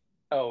take.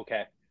 Oh,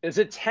 okay. Is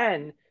it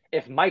 10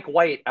 if Mike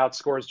White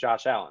outscores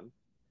Josh Allen?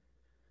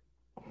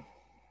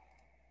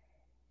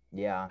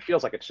 Yeah.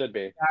 Feels like it should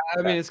be.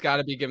 I mean, it's got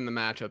to be given the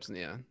matchups in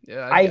the end.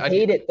 Yeah. I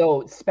hate it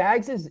though.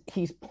 Spags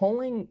he's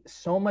pulling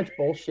so much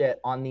bullshit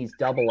on these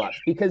double ups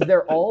because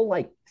they're all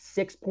like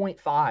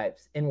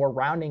 6.5s and we're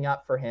rounding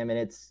up for him.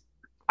 And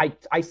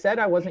I said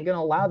I wasn't going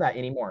to allow that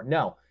anymore.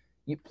 No.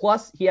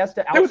 Plus, he has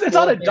to outscore. It's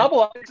not a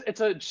double up.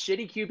 It's a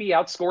shitty QB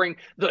outscoring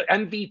the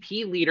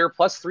MVP leader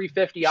plus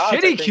 350 odds.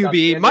 Shitty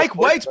QB.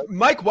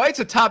 Mike White's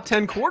a top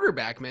 10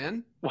 quarterback,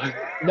 man.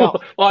 No.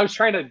 Well, I was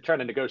trying to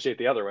negotiate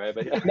the other way,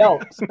 but yeah. No,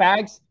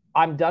 Spags,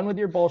 I'm done with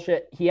your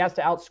bullshit. He has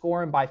to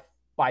outscore him by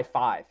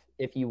 5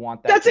 if you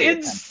want that. That's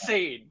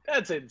insane.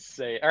 That's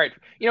insane. All right.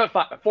 You know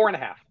what?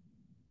 4.5.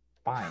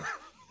 Fine.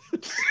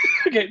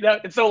 Okay. Now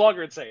it's no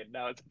longer insane.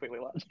 Now it's completely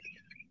logical.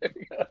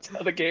 That's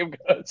how the game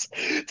goes.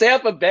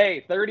 Tampa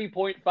Bay,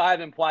 30.5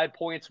 implied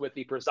points with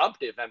the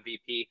presumptive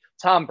MVP,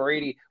 Tom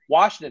Brady.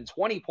 Washington,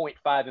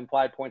 20.5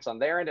 implied points on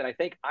their end. And I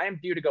think I am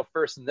due to go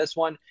first in this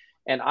one.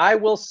 And I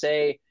will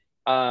say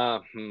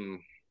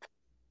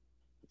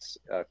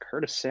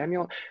Curtis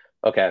Samuel.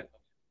 Okay,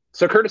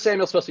 so Curtis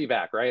Samuel's supposed to be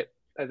back, right?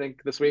 I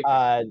think this week.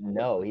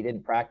 No, he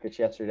didn't practice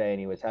yesterday, and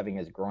he was having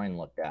his groin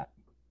looked at.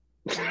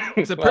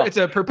 It's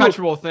a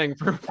perpetual thing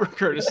for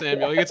Curtis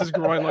Samuel. He gets his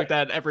groin looked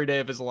at every day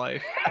of his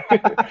life.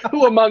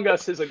 Who among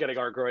us isn't getting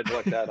our groins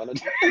looked at on a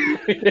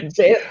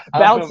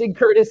bouncing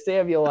Curtis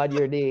Samuel on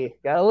your knee?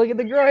 Gotta look at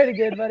the groin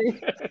again, buddy.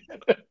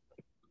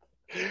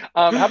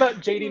 How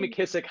about J.D.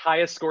 McKissic,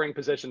 highest scoring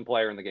position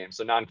player in the game,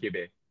 so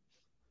non-QB?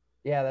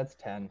 Yeah, that's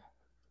 10.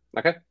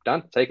 Okay,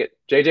 done. Take it.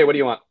 JJ, what do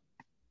you want?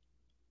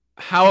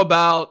 How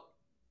about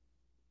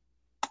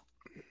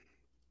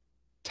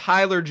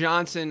Tyler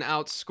Johnson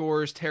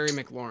outscores Terry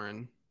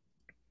McLaurin?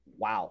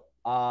 Wow.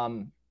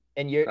 And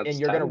you're going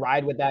to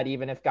ride with that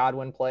even if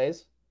Godwin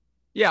plays?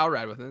 Yeah, I'll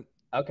ride with it.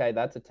 Okay,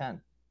 that's a 10.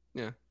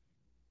 Yeah. All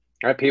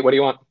right, Pete, what do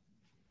you want?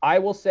 I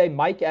will say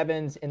Mike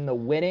Evans in the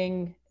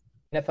winning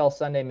NFL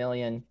Sunday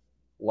Million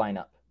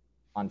lineup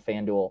on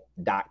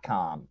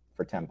FanDuel.com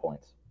for 10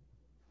 points.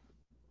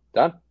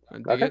 Done.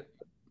 Okay.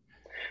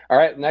 All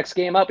right, next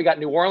game up, we got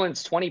New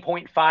Orleans,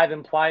 20.5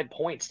 implied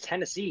points.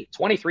 Tennessee,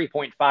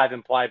 23.5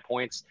 implied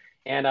points.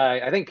 And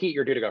I think, Pete,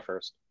 you're due to go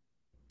first.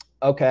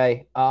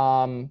 Okay.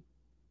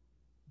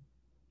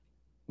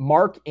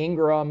 Mark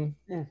Ingram.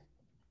 I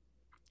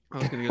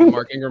was going to go the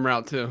Mark Ingram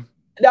route, too.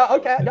 No,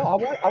 okay. No,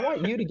 I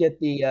want you to get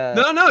the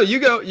No, you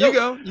go.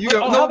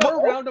 How about a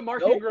round of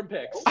Mark Ingram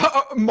picks?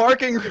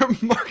 Mark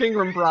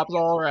Ingram props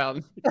all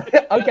around.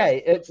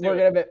 Okay, we're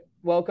going to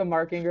welcome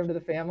Mark Ingram to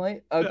the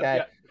family. Okay.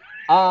 Yeah.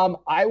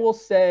 I will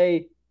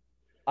say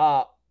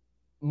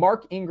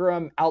Mark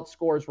Ingram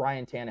outscores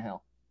Ryan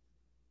Tannehill.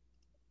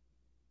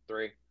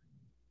 3.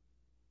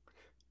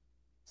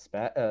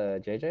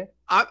 JJ?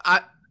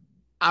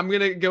 I'm going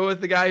to go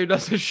with the guy who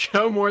does the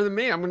show more than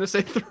me. I'm going to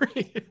say 3.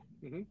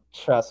 Mm-hmm.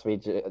 Trust me,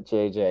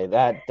 JJ,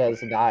 that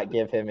does not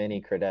give him any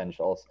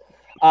credentials.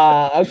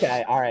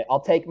 Okay, all right.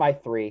 I'll take my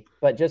 3,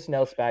 but just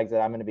know, Spags,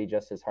 that I'm going to be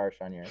just as harsh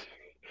on yours.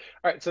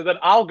 All right, so then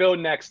I'll go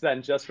next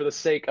then, just for the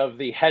sake of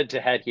the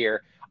head-to-head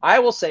here. I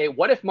will say,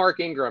 what if Mark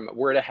Ingram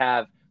were to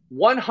have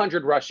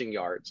 100 rushing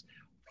yards,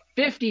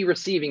 50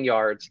 receiving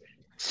yards,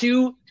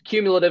 2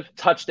 cumulative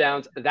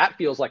touchdowns? That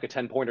feels like a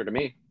 10-pointer to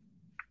me.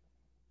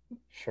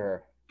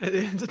 Sure.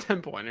 It's a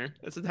 10-pointer.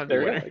 It's a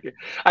 10-pointer.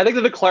 I think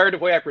the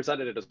declarative way I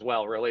presented it as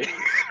well, really,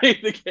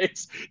 the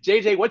case.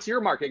 JJ, what's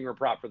your Mark Ingram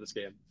prop for this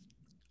game?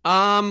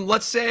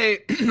 Let's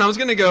say I was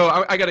gonna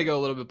go. I got to go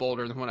a little bit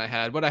bolder than what I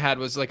had. What I had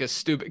was like a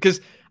stupid,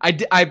 because I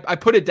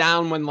put it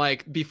down when,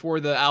 like, before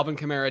the Alvin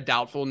Kamara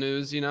doubtful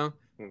news, you know.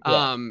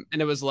 Yeah. And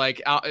it was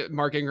like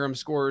Mark Ingram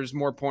scores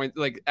more points,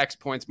 like X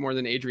points more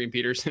than Adrian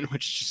Peterson,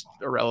 which is just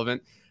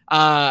irrelevant.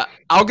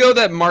 I'll go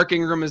that Mark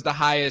Ingram is the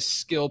highest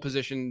skill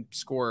position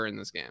scorer in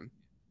this game.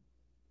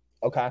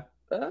 Okay.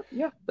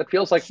 Yeah, that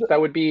feels like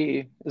that would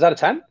be. Is that a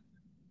 10?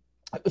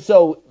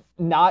 So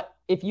not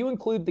if you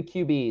include the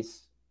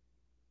QBs.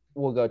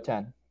 We'll go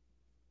 10.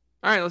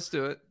 All right, let's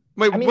do it.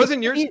 Wait,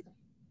 wasn't yours?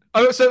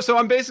 Oh, so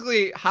I'm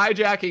basically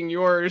hijacking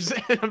yours,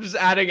 and I'm just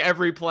adding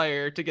every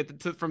player to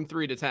get from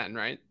 3 to 10,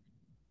 right?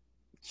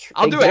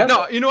 I'll do it.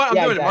 No, you know what?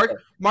 I'm doing it.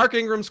 Mark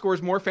Ingram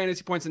scores more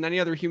fantasy points than any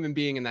other human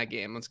being in that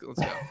game. Let's go.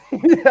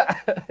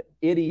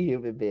 Any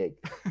human being.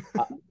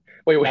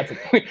 Wait.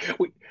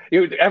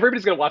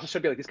 Everybody's gonna watch the show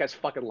and be like, "These guys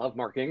fucking love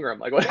Mark Ingram."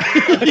 Like, what?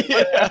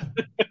 Yeah,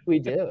 we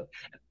do.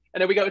 And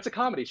then we go, it's a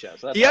comedy show.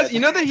 So he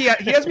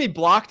has me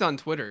blocked on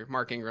Twitter.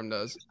 Mark Ingram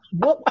does.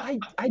 What? I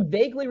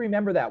vaguely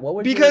remember that. What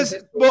was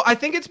I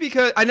think it's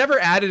because I never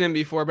added him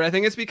before, but I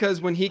think it's because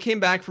when he came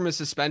back from his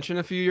suspension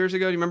a few years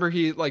ago, do you remember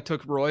he like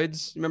took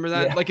roids? Remember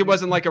that? Yeah. Like it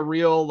wasn't like a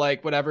real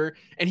like whatever,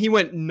 and he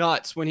went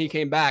nuts when he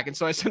came back. And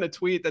so I sent a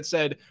tweet that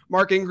said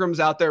Mark Ingram's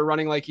out there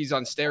running like he's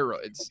on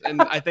steroids,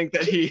 and I think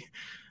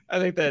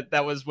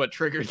that was what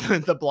triggered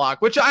the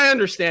block, which I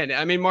understand.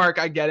 I mean, Mark,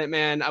 I get it,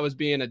 man. I was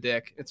being a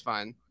dick. It's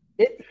fine.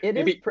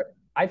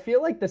 I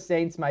feel like the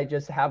Saints might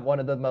just have one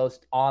of the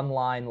most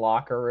online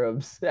locker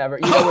rooms ever.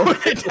 You know,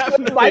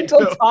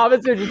 Michael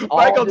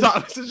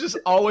Thomas is just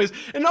always.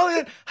 And not only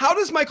that, how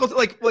does Michael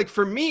like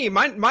for me?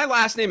 My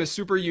last name is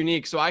super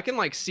unique, so I can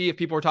like see if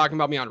people are talking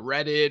about me on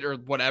Reddit or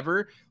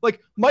whatever. Like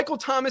Michael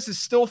Thomas is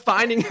still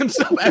finding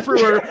himself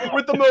everywhere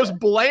with the most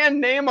bland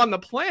name on the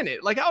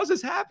planet. Like, how is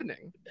this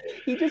happening?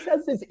 He just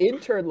has this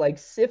intern like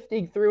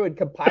sifting through and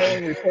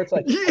compiling reports.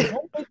 Like, I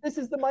don't think this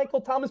is the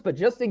Michael Thomas, but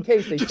just in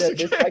case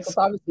this Michael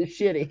Thomas is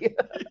shitty.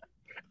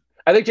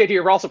 I think, JT,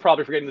 you're also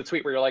probably forgetting the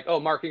tweet where you're like, "Oh,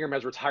 Mark Ingram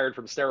has retired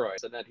from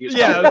steroids," and then he's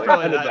it's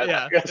probably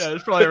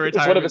a retirement.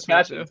 It's one of his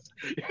passions.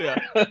 Yeah.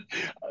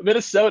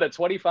 Minnesota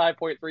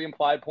 25.3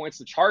 implied points.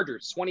 The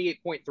Chargers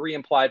 28.3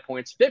 implied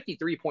points.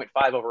 53.5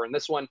 over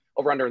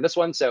under in this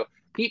one. So,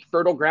 Pete,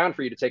 fertile ground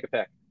for you to take a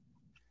pick.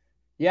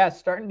 Yeah,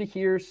 starting to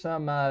hear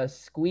some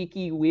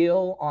squeaky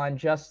wheel on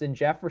Justin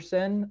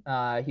Jefferson.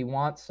 He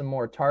wants some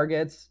more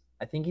targets.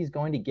 I think he's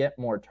going to get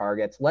more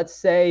targets. Let's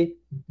say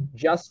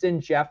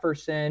Justin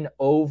Jefferson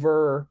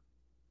over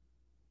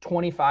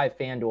 25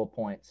 FanDuel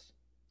points.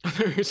 I thought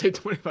you were going to say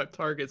 25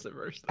 targets at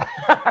first.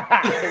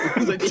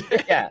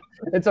 Yeah,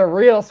 it's a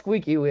real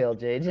squeaky wheel,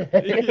 JJ.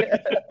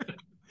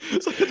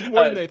 It's like it's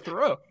more than they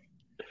throw.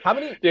 How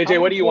many? JJ,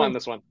 what do you want in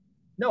this one?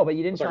 No, but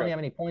you didn't tell me how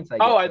many points I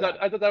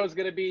get. I thought that was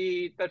going to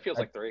be. That feels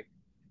like 3.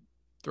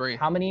 3.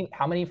 How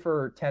many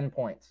for 10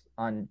 points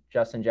on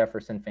Justin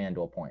Jefferson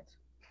FanDuel points?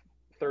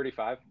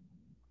 35.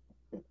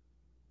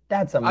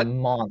 That's a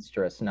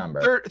monstrous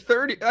number.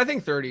 30. I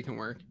think 30 can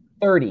work.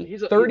 30.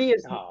 30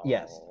 is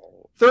yes.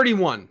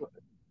 31.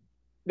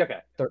 Okay.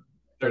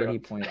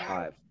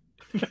 30.5.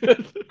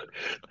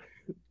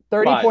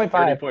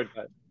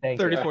 30.5.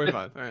 Thank you. 30.5.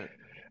 All right.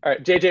 All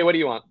right, JJ, what do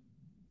you want?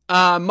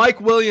 Mike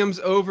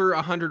Williams over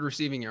 100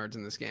 receiving yards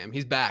in this game.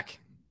 He's back.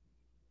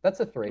 That's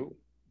a 3. Ooh.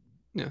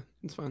 Yeah,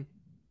 it's fine.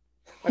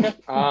 Okay.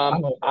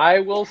 I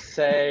will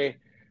say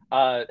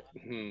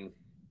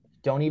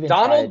don't even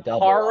Donald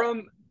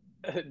Parham.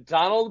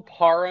 Donald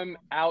Parham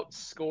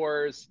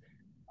outscores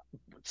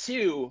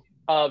 2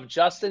 of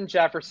Justin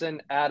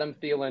Jefferson, Adam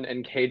Thielen,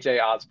 and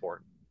KJ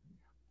Osborne.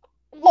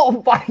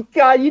 Oh my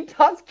God! You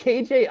tossed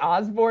KJ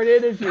Osborne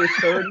in as your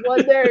third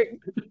one there.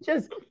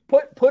 Just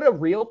put a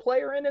real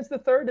player in as the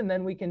third, and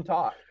then we can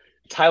talk.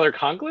 Tyler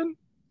Conklin?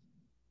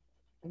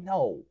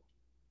 No,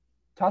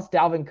 toss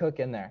Dalvin Cook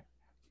in there.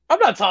 I'm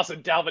not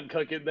tossing Dalvin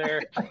Cook in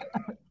there. You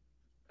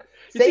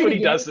Say see what again.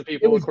 he does to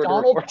people. It was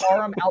Donald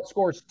Parham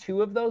outscores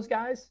 2 of those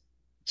guys.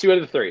 2 out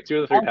of the 3.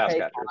 2 of the 3 pass Okay,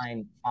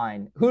 catchers.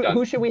 fine.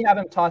 Who should we have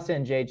him toss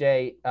in,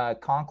 JJ?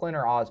 Conklin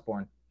or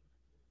Osborne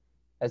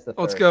as the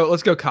third?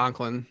 Let's go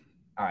Conklin.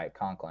 All right,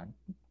 Conklin.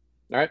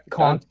 All right.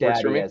 Conk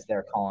Daddy, as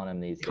they're calling him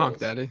these days. Conk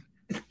Daddy.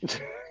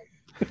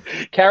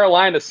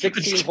 Carolina,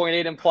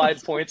 16.8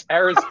 implied points.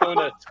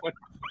 Arizona, 20.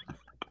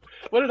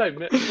 What did I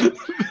miss?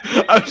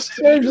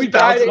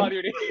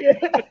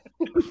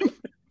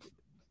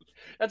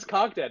 That's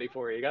Conk Daddy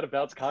for you. You got to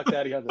bounce Conk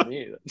Daddy on the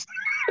knee. That's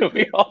what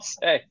we all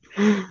say.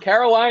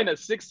 Carolina,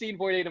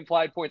 16.8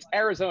 implied points.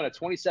 Arizona,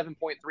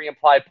 27.3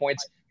 implied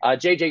points.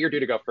 JJ, you're due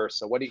to go first.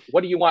 So what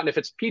do you want? And if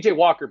it's PJ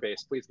Walker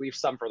based, please leave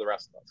some for the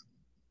rest of us.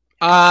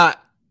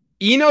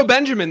 Eno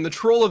Benjamin, the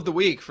troll of the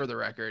week, for the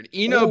record.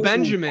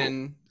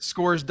 Benjamin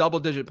scores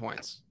double-digit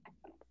points.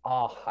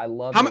 Oh, I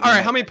love. All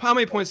right, how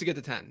many points to get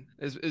to 10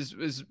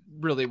 is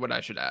really what I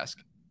should ask.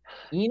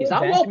 He's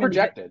not well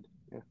projected.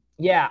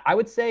 Yeah, I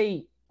would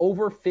say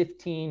over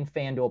 15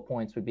 FanDuel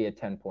points would be a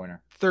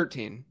 10-pointer.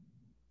 13.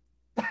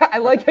 I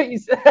like how you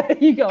said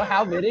you go,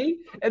 how many?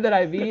 And then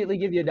I immediately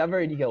give you a number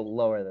and you go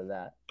lower than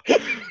that.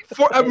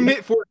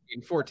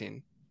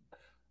 14.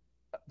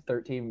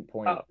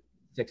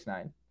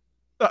 13.69.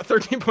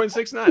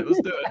 13.69.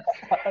 Let's do it.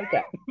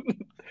 Okay.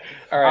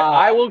 All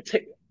right. I will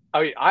take.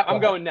 I'm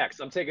going next.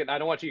 I'm taking. I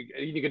don't want you.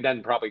 You can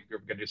then probably you're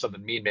going to do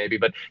something mean maybe,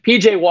 but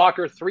PJ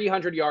Walker,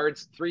 300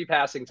 yards, 3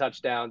 passing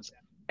touchdowns,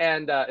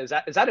 and is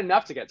that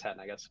enough to get 10?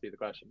 I guess would be the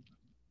question.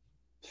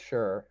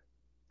 Sure.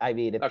 I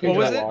mean, if Okay,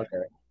 PJ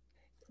Walker.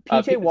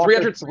 PJ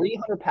Walker,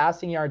 300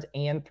 passing yards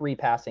and 3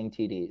 passing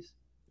TDs.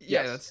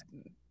 Yeah,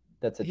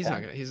 that's a he's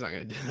 10. not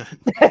gonna do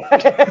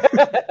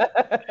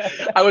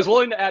that. I was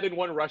willing to add in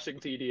 1 rushing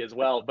TD as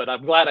well, but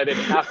I'm glad I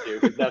didn't have to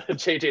because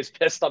JJ's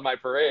pissed on my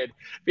parade.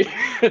 Pete,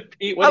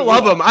 I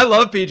love him. I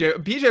love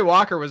PJ. PJ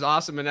Walker was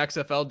awesome in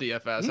XFL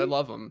DFS. I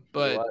love him,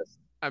 but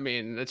I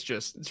mean, it's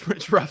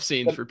rough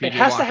scenes for PJ. It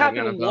has Walker to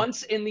happen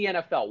once in the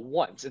NFL.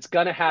 Once it's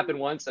gonna happen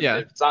once. And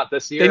if it's not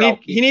this year,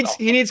 he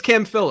needs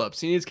Cam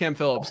Phillips. He needs Cam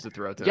Phillips to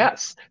throw to him.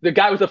 Yes, the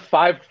guy with a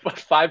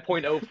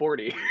 5.0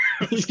 40.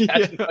 He's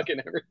catching fucking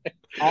everything.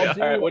 All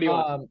right, what do you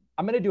want?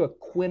 I'm gonna do a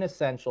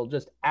quintessential,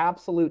 just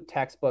absolute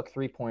textbook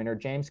 3-pointer.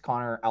 James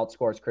Conner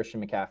outscores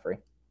Christian McCaffrey.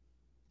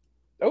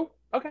 Oh,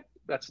 okay.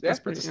 That's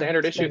a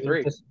standard issue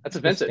 3. That's a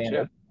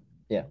vintage.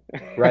 Yeah,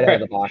 right out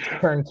of the box.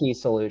 Turnkey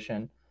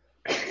solution.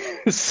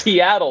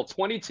 Seattle,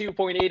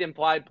 22.8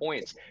 implied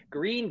points.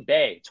 Green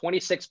Bay,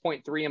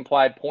 26.3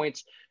 implied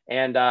points.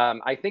 And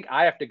I think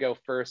I have to go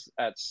first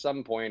at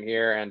some point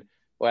here. And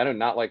I do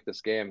not like this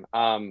game.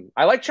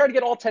 I like trying to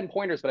get all 10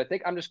 pointers, but I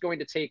think I'm just going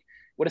to take.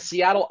 Would a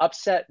Seattle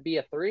upset be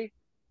a 3?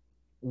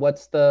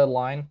 What's the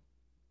line?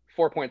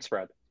 4-point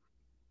spread.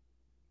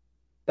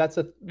 That's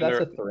a 3.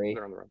 They're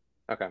on the run.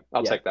 Okay,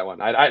 I'll take that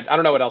one. I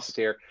don't know what else is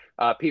here.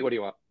 Pete, what do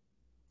you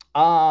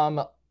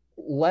want?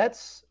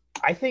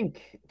 I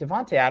think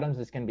Davante Adams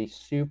is going to be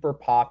super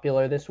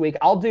popular this week.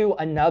 I'll do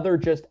another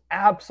just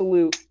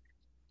absolute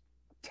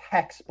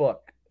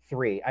textbook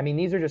 3. I mean,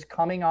 these are just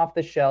coming off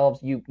the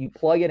shelves. You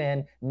plug it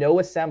in, no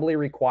assembly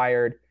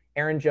required.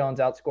 Aaron Jones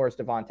outscores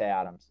Davante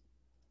Adams.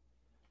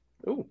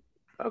 Ooh,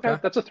 okay.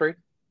 That's a 3.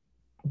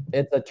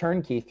 It's a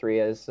turnkey 3,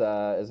 as we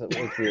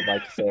would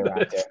like to say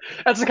around here.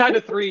 That's the kind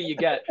of 3 you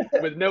get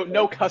with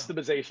no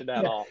customization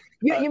at all.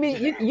 You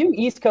mean you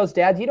East Coast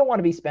dads? You don't want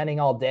to be spending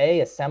all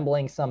day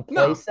assembling some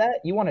play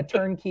set. You want a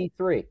turnkey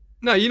 3.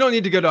 No, you don't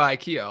need to go to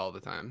IKEA all the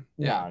time.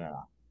 Yeah.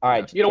 No. All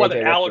right. You don't want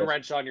the Allen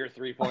wrench on your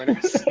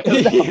 3-pointers.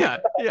 yeah.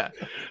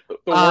 The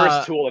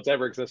worst tool that's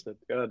ever existed.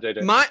 Go ahead,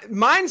 JJ.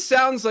 Mine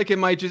sounds like it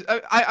might just.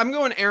 I'm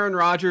going Aaron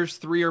Rodgers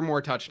 3 or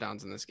more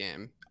touchdowns in this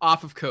game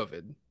off of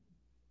COVID.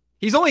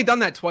 He's only done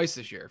that twice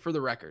this year, for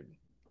the record.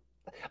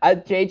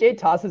 JJ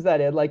tosses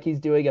that in like he's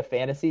doing a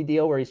fantasy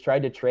deal where he's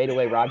trying to trade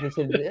away Rodgers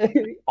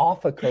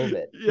off of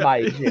COVID,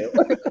 mind you.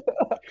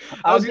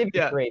 I'll give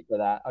you 3 for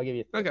that. I'll give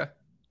you 3. Okay.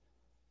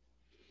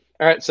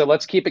 All right, so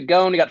let's keep it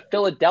going. We got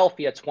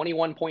Philadelphia,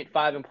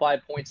 21.5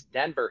 implied points.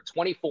 Denver,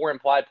 24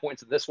 implied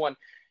points in this one.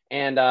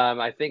 And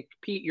I think,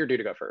 Pete, you're due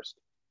to go first.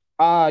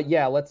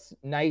 Yeah, let's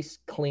nice,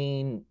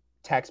 clean,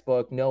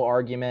 textbook, no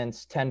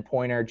arguments,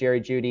 10-pointer,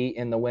 Jerry Jeudy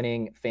in the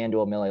winning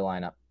FanDuel Millie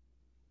lineup.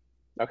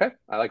 Okay,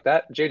 I like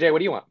that. JJ, what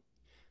do you want?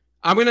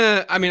 I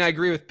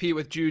agree with Pete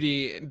with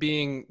Jeudy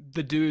being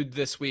the dude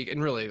this week.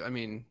 And really,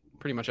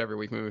 pretty much every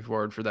week moving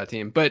forward for that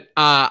team. But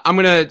I'm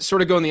going to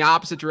sort of go in the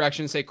opposite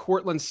direction and say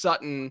Courtland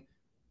Sutton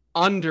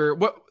under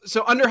what?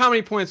 So under how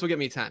many points will get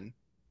me 10?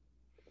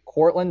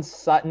 Courtland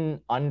Sutton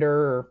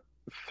under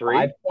 3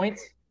 5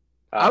 points.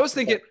 I was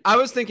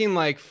thinking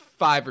like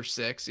 5 or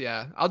 6.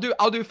 Yeah, I'll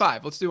do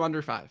 5. Let's do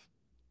under 5.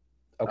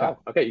 Okay. Oh,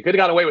 okay. You could have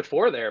got away with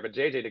 4 there, but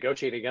JJ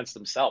negotiating against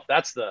himself.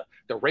 That's the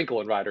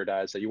wrinkle in Ride or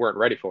Dies that you weren't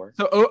ready for.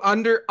 So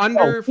under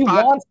 5. He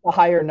wants the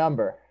higher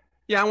number.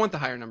 Yeah, I want the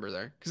higher number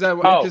there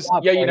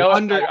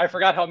I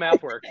forgot how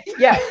math works.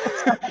 Yeah.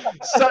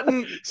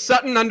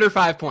 Sutton under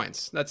 5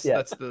 points. That's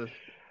the.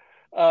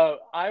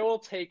 I will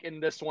take in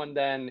this one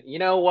then. You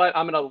know what?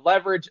 I'm going to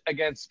leverage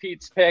against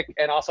Pete's pick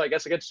and also I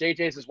guess against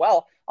JJ's as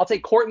well. I'll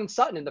take Courtland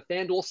Sutton in the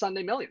FanDuel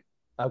Sunday Million.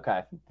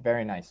 Okay.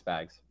 Very nice,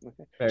 Spags.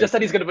 Okay. Just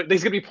that he's gonna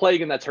be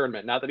playing in that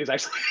tournament, not that he's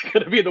actually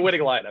gonna be in the winning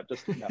lineup.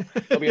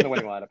 He'll be in the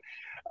winning lineup.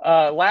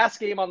 Last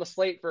game on the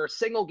slate for a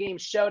single game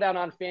showdown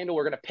on FanDuel.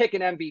 We're gonna pick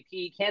an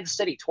MVP. Kansas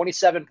City,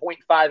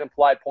 27.5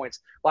 implied points.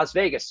 Las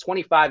Vegas,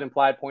 25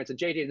 implied points. And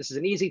JJ, this is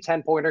an easy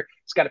 10-pointer.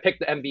 He's got to pick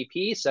the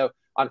MVP. So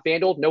on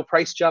FanDuel, no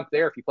price jump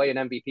there if you play an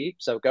MVP.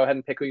 So go ahead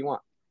and pick who you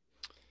want.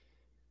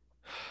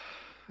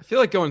 I feel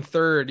like going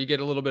third, you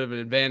get a little bit of an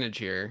advantage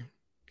here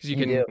because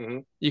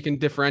you can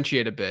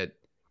differentiate a bit.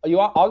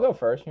 I'll go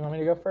first. You want me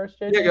to go first,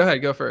 JJ? Yeah, go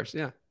ahead. Go first.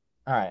 Yeah.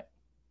 All right.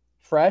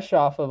 Fresh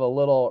off of a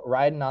little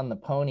riding on the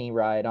pony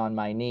ride on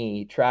my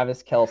knee,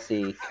 Travis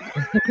Kelce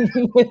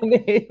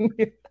winning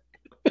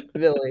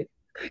Philly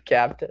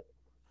captain.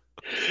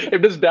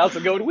 If this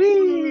bouncing going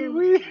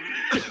wee.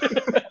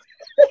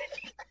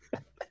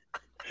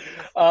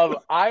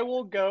 I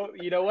will go.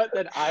 You know what?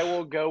 Then I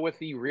will go with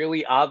the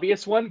really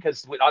obvious one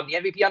because on the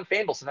MVP on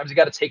FanDuel, sometimes you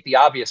got to take the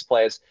obvious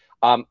plays.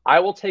 I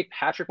will take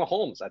Patrick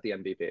Mahomes at the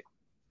MVP.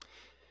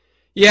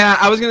 Yeah,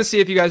 I was gonna see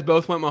if you guys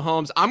both went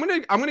Mahomes. I'm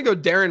gonna go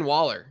Darren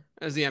Waller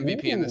as the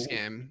MVP in this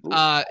game.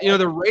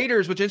 The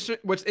Raiders,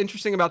 what's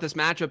interesting about this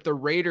matchup, the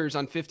Raiders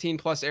on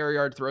 15+ air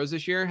yard throws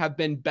this year have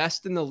been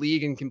best in the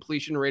league in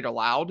completion rate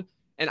allowed.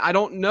 And I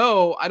don't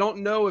know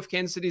if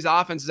Kansas City's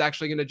offense is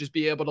actually going to just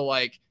be able to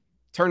like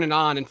turn it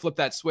on and flip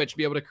that switch,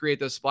 be able to create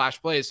those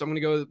splash plays. So I'm going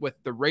to go with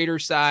the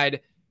Raiders side,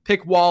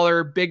 pick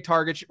Waller,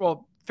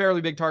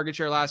 fairly big target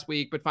share last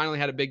week, but finally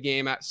had a big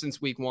game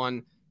since week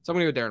 1. So I'm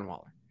going to go Darren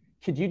Waller.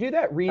 Could you do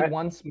that read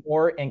once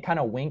more and kind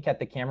of wink at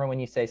the camera when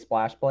you say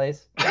splash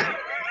plays?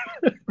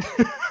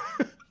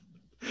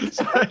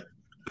 So,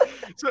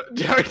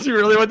 do you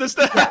really want this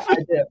to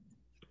happen? Yeah,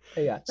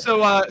 I do. Yeah.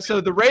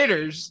 So the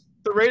Raiders.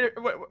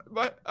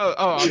 What?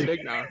 Oh, I'm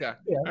big now. Okay.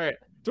 Yeah. All right.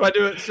 Do I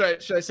do it?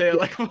 Should I say it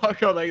like this?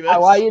 I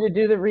want you to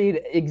do the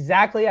read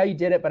exactly how you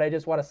did it, but I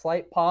just want a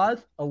slight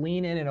pause, a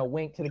lean in, and a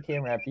wink to the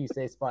camera after you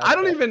say splash. I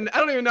don't even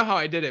know how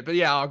I did it, but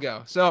yeah, I'll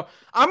go. So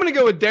I'm gonna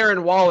go with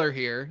Darren Waller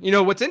here. You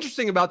know what's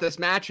interesting about this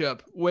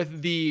matchup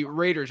with the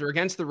Raiders or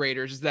against the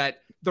Raiders is that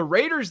the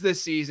Raiders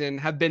this season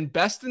have been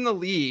best in the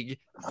league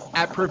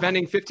at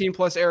preventing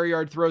 15+ air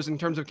yard throws in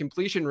terms of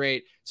completion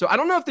rate. So I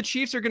don't know if the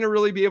Chiefs are going to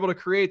really be able to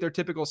create their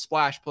typical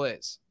splash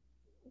plays.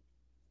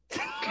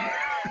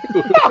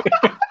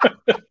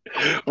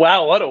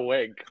 Wow, what a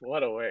wink.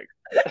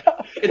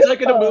 It's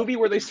like in a movie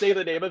where they say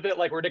the name of it,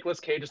 like where Nicolas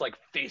Cage is like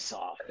face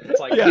off.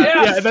 It's like,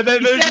 yeah. And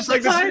then there's just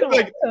like this,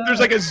 there's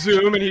like a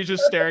zoom and he's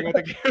just staring at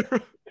the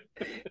camera.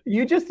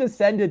 You just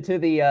ascended to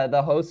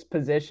the host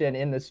position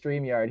in the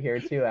StreamYard here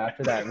too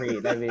after that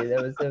read. I mean,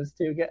 it was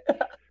too good.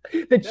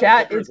 The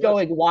chat is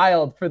going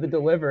wild for the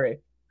delivery.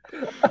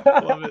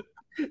 Love it.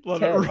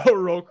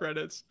 Roll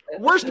credits.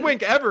 Worst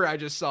wink ever. I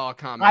just saw a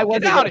comment. I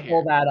wasn't going to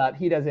pull that up.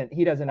 He doesn't.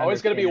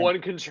 Always going to be one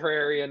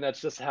contrarian. That's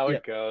just how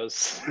it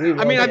goes.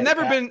 I've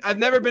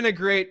never been a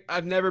great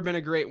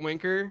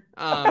winker.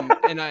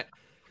 And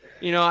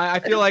I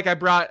feel like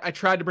I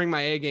tried to bring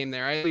my A game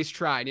there. I at least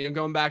tried.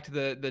 Going back to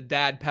the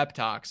dad pep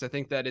talks, I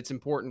think that it's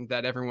important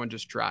that everyone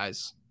just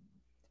tries.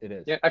 It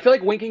is. Yeah, I feel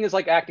like winking is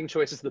like acting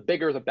choices. The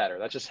bigger, the better.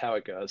 That's just how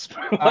it goes.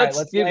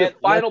 Let's give the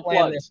final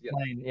plugs.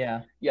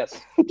 Yeah.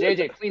 Yes.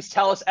 JJ, please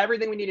tell us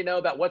everything we need to know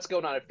about what's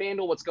going on at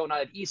FanDuel, what's going on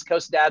at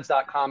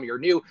EastCoastDads.com, your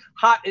new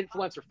hot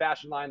influencer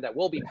fashion line that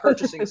we'll be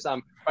purchasing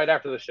some right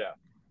after the show.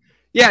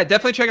 Yeah,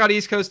 definitely check out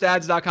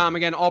EastCoastDads.com.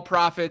 Again, all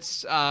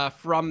profits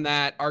from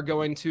that are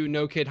going to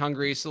No Kid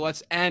Hungry. So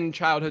let's end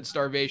childhood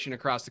starvation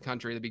across the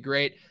country. That'd be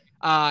great.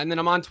 And then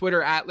I'm on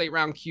Twitter at Late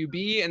Round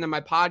QB. And then my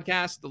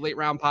podcast, the Late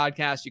Round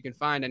Podcast, you can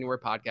find anywhere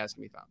podcasts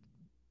can be found.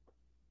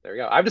 There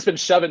you go. I've just been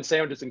shoving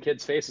sandwiches in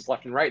kids' faces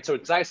left and right. So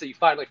it's nice that you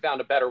finally found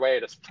a better way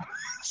to.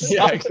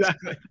 Yeah,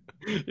 exactly.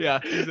 Yeah,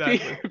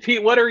 exactly.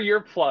 Pete, what are your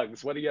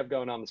plugs? What do you have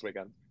going on this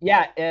weekend?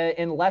 Yeah,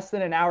 in less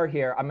than an hour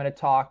here, I'm going to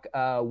talk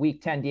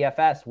Week 10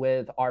 DFS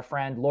with our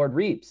friend Lord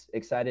Reeves.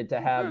 Excited to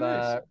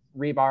have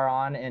Rebar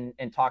on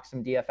and talk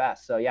some DFS.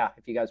 So yeah,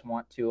 if you guys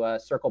want to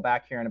circle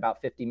back here in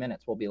about 50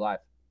 minutes, we'll be live.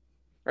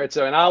 All right,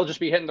 so and I'll just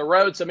be hitting the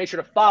road. So make sure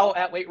to follow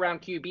at Late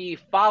Round QB,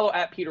 follow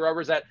at Peter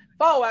Overzet,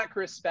 follow at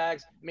Chris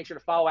Spags, make sure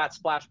to follow at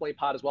Splash Blade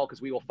Pod as well,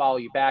 because we will follow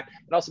you back.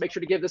 And also make sure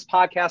to give this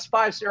podcast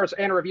 5 stars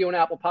and a review on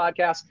Apple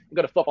Podcasts, and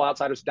go to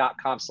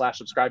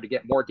footballoutsiders.com/subscribe to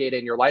get more data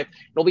in your life.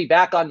 We'll be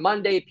back on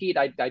Monday, Pete.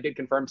 I did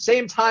confirm.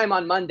 Same time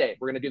on Monday,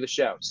 we're going to do the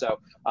show. So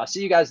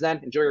see you guys then.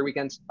 Enjoy your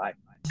weekends. Bye.